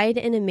provide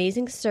an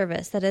amazing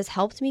service that has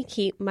helped me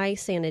keep my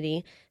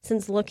sanity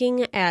since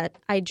looking at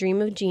I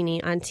Dream of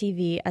Jeannie on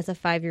TV as a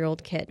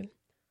 5-year-old kid.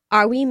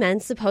 Are we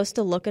men supposed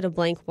to look at a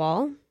blank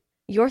wall?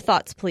 Your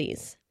thoughts,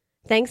 please.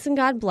 Thanks and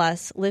God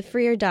bless. Live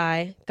free or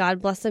die.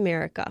 God bless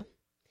America.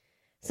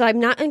 So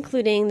I'm not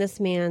including this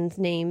man's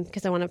name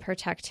because I want to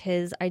protect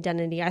his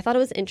identity. I thought it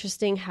was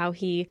interesting how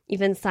he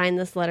even signed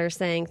this letter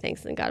saying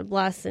thanks and God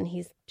bless, and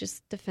he's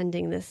just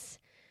defending this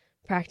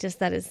practice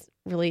that is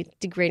really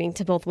degrading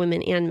to both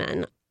women and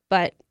men.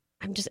 But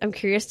I'm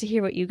curious to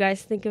hear what you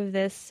guys think of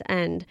this.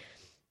 And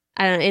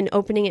I don't know, in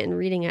opening it and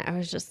reading it, I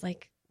was just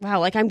like, wow,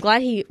 like I'm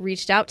glad he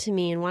reached out to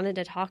me and wanted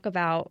to talk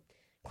about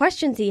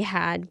questions he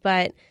had.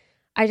 But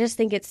I just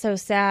think it's so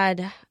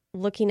sad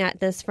looking at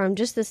this from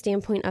just the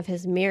standpoint of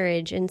his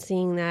marriage and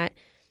seeing that,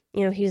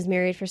 he was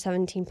married for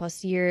 17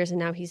 plus years and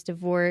now he's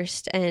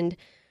divorced. And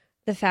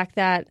the fact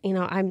that,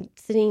 I'm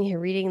sitting here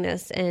reading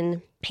this,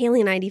 and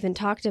Haley and I had even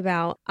talked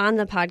about on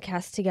the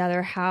podcast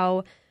together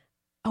how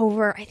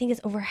I think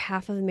it's over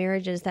half of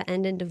marriages that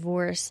end in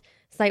divorce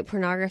cite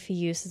pornography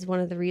use is one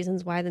of the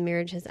reasons why the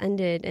marriage has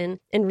ended. And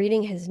in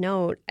reading his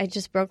note, it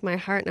just broke my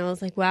heart. And I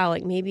was like, wow,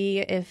 like maybe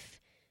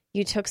if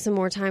you took some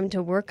more time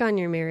to work on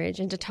your marriage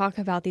and to talk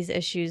about these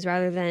issues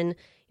rather than,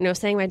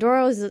 saying my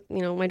door's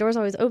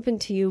always open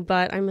to you,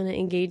 but I'm going to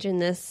engage in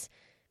this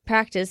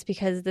practice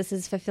because this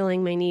is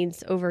fulfilling my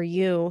needs over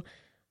you.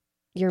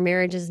 Your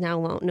marriage is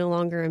now no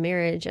longer a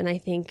marriage. And I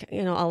think,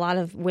 a lot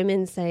of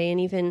women say,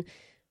 and even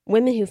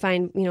women who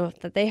find,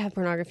 that they have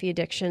pornography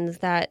addictions,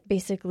 that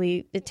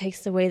basically it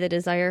takes away the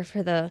desire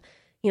for the,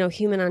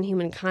 human on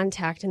human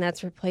contact. And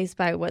that's replaced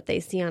by what they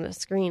see on a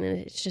screen. And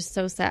it's just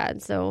so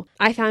sad. So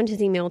I found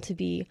his email to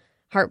be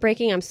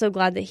heartbreaking. I'm so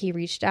glad that he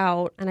reached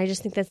out. And I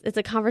just think that it's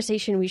a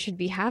conversation we should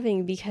be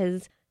having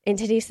because in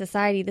today's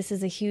society, this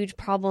is a huge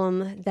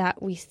problem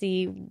that we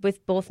see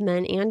with both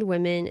men and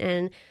women.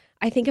 And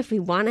I think if we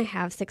want to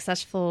have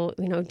successful,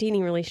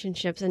 dating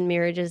relationships and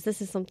marriages,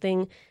 this is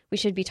something we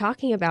should be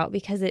talking about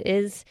because it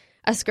is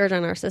a scourge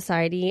on our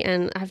society.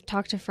 And I've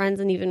talked to friends,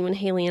 and even when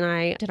Haley and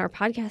I did our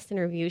podcast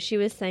interview, she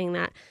was saying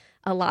that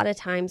a lot of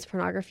times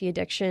pornography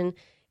addiction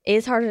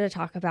is harder to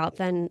talk about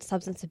than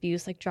substance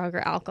abuse, like drug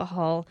or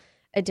alcohol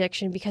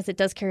addiction, because it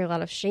does carry a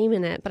lot of shame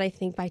in it. But I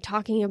think by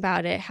talking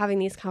about it, having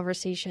these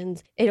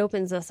conversations, it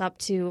opens us up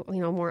to,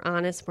 more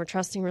honest, more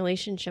trusting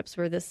relationships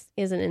where this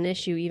isn't an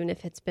issue, even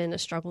if it's been a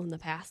struggle in the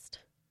past.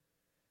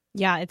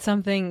 Yeah, it's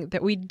something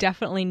that we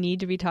definitely need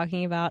to be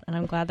talking about. And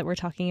I'm glad that we're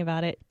talking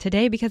about it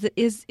today because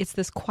it's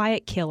this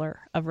quiet killer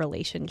of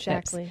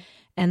relationships. Exactly.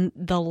 And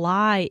the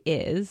lie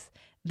is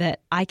that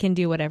I can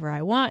do whatever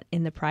I want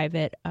in the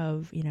private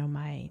of,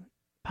 my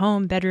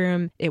home,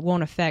 bedroom. It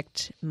won't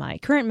affect my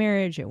current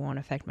marriage. It won't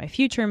affect my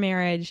future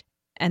marriage.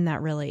 And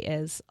that really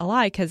is a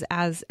lie because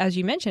as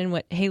you mentioned,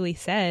 what Haley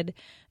said,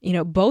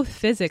 both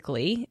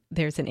physically,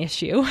 there's an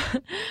issue,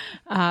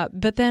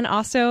 but then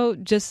also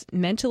just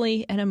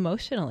mentally and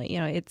emotionally,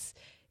 it's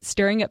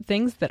stirring up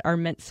things that are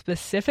meant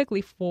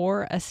specifically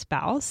for a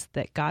spouse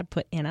that God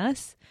put in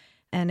us.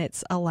 And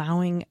it's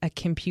allowing a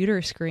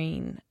computer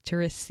screen to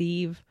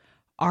receive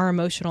our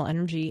emotional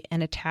energy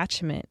and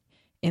attachment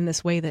in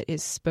this way that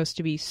is supposed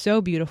to be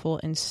so beautiful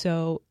and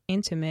so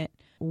intimate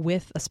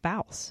with a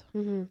spouse.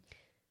 Mm-hmm.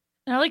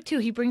 And I like, too,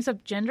 he brings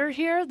up gender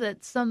here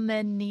that some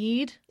men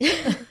need.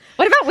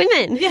 What about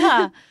women?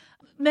 Yeah.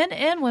 Men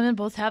and women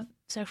both have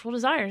sexual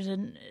desires.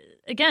 And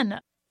again,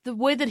 the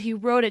way that he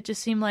wrote it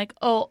just seemed like,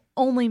 oh,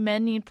 only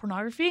men need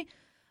pornography.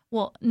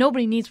 Well,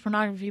 nobody needs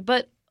pornography,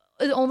 but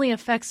it only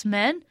affects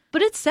men.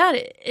 But it's sad.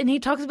 And he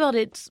talks about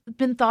it's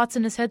been thoughts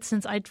in his head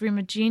since I Dream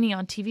of Jeannie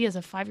on TV as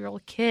a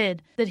 5-year-old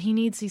kid that he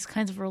needs these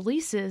kinds of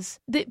releases.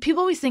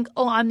 People always think,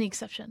 oh, I'm the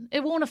exception.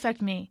 It won't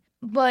affect me.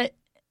 But,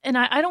 and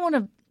I don't want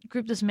to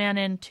group this man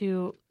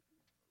into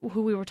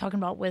who we were talking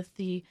about with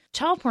the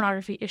child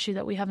pornography issue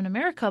that we have in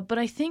America, but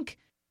I think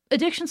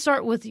addictions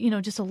start with,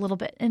 just a little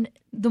bit. And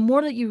the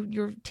more that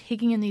you're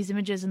taking in these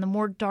images and the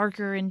more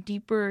darker and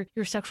deeper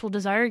your sexual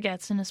desire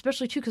gets, and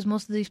especially too, because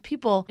most of these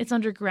people, it's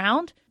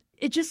underground,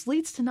 it just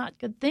leads to not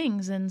good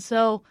things. And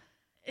so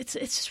it's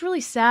just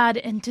really sad.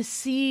 And to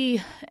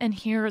see and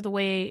hear the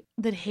way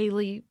that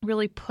Haley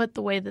really put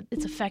the way that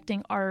it's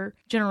affecting our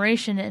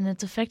generation and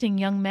it's affecting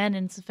young men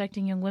and it's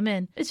affecting young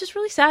women, it's just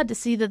really sad to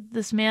see that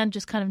this man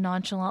just kind of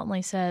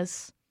nonchalantly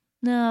says,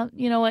 no,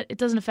 you know what? It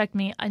doesn't affect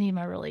me. I need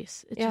my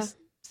release. It just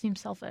seems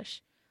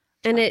selfish.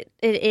 And it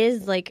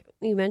is, like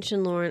you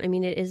mentioned, Lauren, I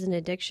mean, it is an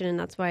addiction, and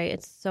that's why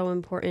it's so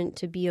important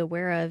to be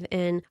aware of.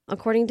 And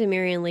according to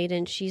Marian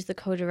Layden, she's the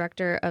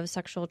co-director of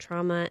Sexual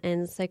Trauma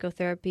and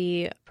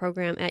Psychotherapy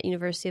program at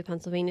University of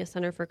Pennsylvania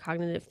Center for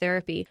Cognitive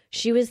Therapy.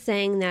 She was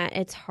saying that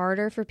it's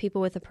harder for people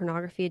with a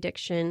pornography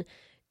addiction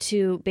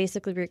to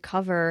basically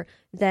recover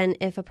than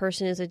if a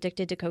person is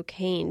addicted to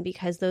cocaine,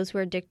 because those who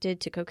are addicted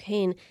to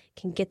cocaine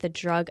can get the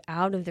drug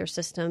out of their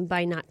system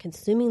by not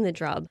consuming the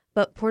drug.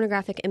 But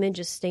pornographic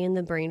images stay in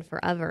the brain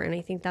forever. And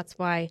I think that's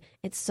why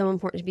it's so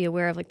important to be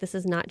aware of, like, this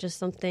is not just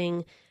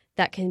something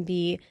that can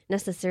be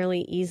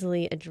necessarily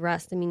easily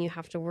addressed. I mean, you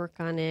have to work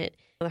on it.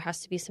 There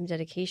has to be some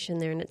dedication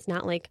there. And it's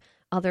not like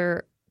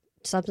other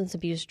substance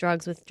abuse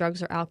drugs with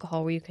drugs or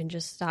alcohol where you can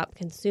just stop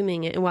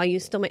consuming it. And while you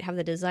still might have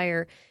the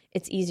desire,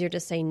 it's easier to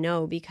say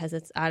no because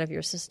it's out of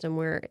your system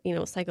where,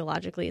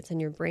 psychologically it's in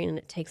your brain, and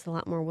it takes a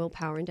lot more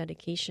willpower and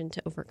dedication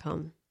to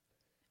overcome.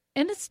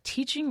 And it's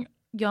teaching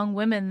young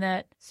women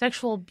that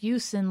sexual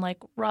abuse and like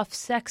rough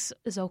sex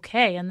is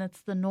okay and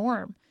that's the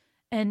norm.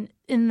 And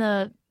in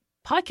the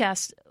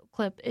podcast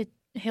clip,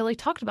 Haley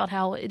talked about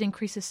how it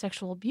increases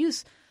sexual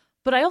abuse.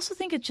 But I also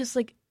think it's just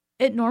like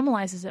it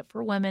normalizes it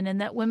for women,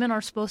 and that women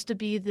are supposed to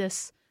be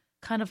this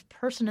kind of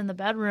person in the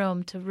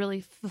bedroom to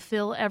really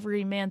fulfill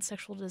every man's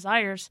sexual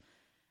desires.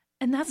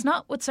 And that's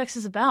not what sex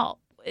is about.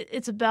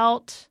 It's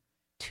about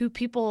two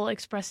people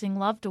expressing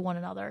love to one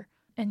another.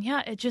 And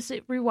yeah, it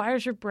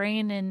rewires your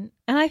brain. And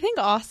I think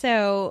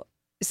also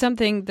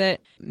something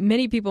that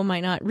many people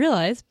might not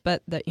realize,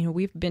 but that,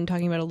 we've been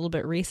talking about a little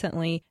bit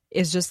recently,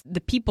 is just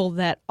the people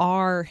that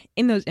are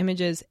in those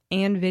images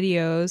and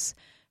videos.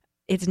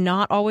 It's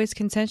not always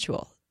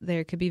consensual.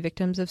 There could be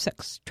victims of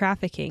sex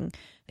trafficking.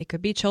 They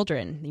could be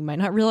children. You might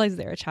not realize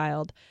they're a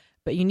child,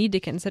 but you need to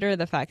consider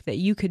the fact that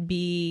you could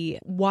be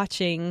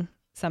watching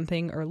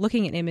something or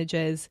looking at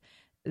images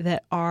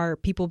that are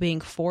people being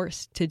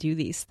forced to do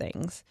these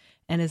things.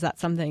 And is that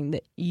something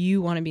that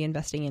you want to be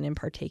investing in and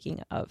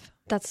partaking of?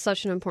 That's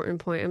such an important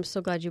point. I'm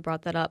so glad you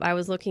brought that up. I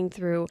was looking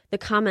through the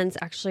comments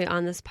actually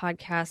on this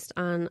podcast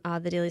on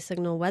the Daily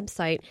Signal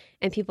website,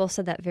 and people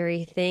said that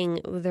very thing.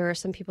 There are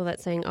some people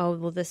that saying, oh,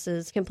 well, this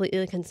is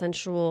completely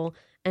consensual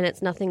and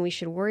it's nothing we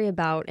should worry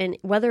about. And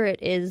whether it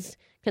is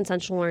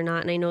consensual or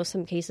not, and I know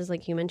some cases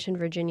like you mentioned,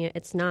 Virginia,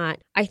 it's not.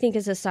 I think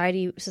as a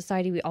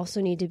society, we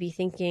also need to be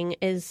thinking,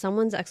 is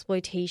someone's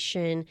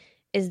exploitation,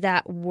 is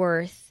that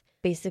worth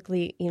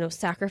basically,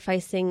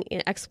 sacrificing,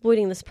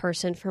 exploiting this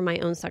person for my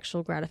own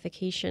sexual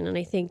gratification? And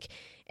I think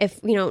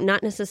if,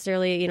 not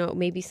necessarily,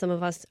 maybe some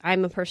of us,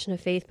 I'm a person of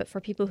faith, but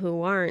for people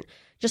who aren't,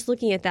 just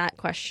looking at that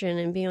question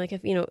and being like,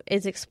 if,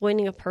 is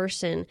exploiting a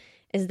person,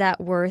 is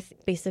that worth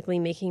basically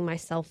making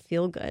myself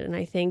feel good? And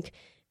I think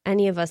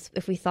any of us,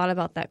 if we thought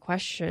about that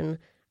question,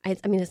 I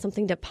mean, it's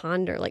something to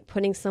ponder, like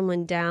putting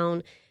someone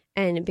down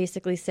and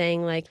basically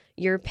saying like,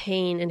 your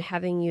pain and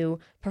having you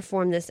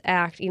perform this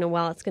act,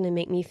 while it's going to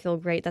make me feel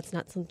great, that's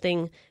not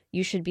something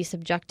you should be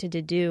subjected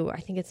to do.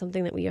 I think it's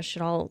something that we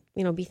should all,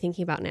 be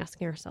thinking about and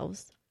asking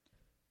ourselves.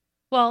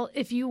 Well,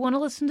 if you want to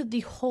listen to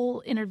the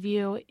whole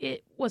interview,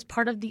 it was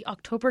part of the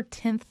October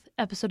 10th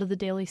episode of the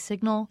Daily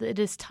Signal. It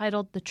is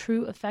titled The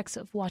True Effects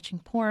of Watching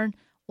Porn.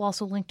 We'll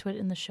also link to it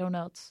in the show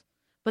notes.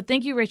 But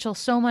thank you, Rachel,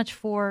 so much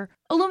for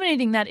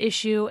illuminating that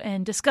issue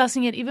and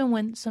discussing it, even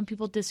when some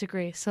people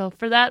disagree. So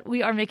for that,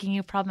 we are making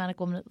you Problematic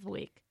Woman of the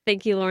Week.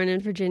 Thank you, Lauren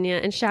and Virginia.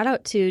 And shout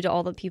out to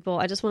all the people.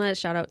 I just want to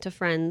shout out to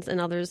friends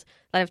and others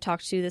that I've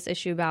talked to this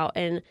issue about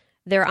and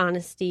their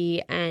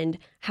honesty and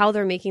how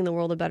they're making the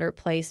world a better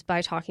place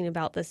by talking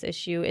about this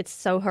issue. It's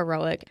so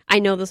heroic. I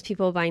know those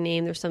people by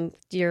name. They're some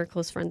dear,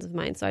 close friends of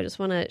mine. So I just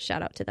want to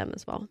shout out to them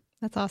as well.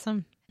 That's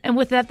awesome. And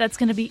with that, that's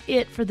going to be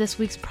it for this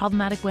week's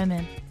Problematic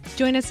Women.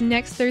 Join us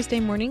next Thursday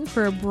morning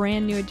for a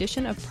brand new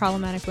edition of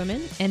Problematic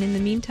Women. And in the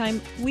meantime,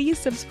 please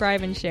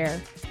subscribe and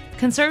share.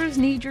 Conservatives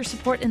need your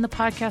support in the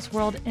podcast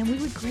world, and we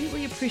would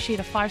greatly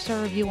appreciate a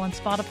 5-star review on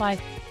Spotify,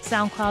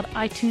 SoundCloud,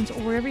 iTunes, or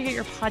wherever you get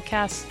your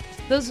podcasts.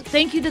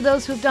 Thank you to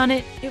those who have done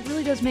it. It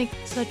really does make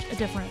such a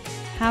difference.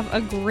 Have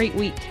a great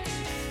week.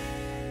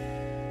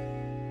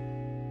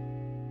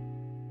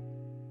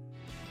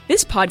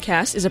 This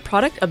podcast is a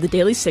product of The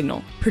Daily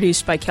Signal,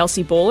 produced by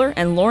Kelsey Bowler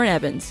and Lauren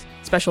Evans.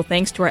 Special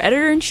thanks to our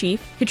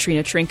editor-in-chief,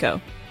 Katrina Trinko.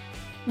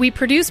 We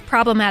produce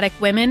Problematic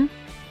Women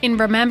in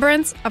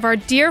remembrance of our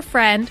dear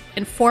friend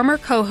and former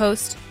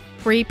co-host,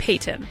 Bree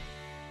Payton.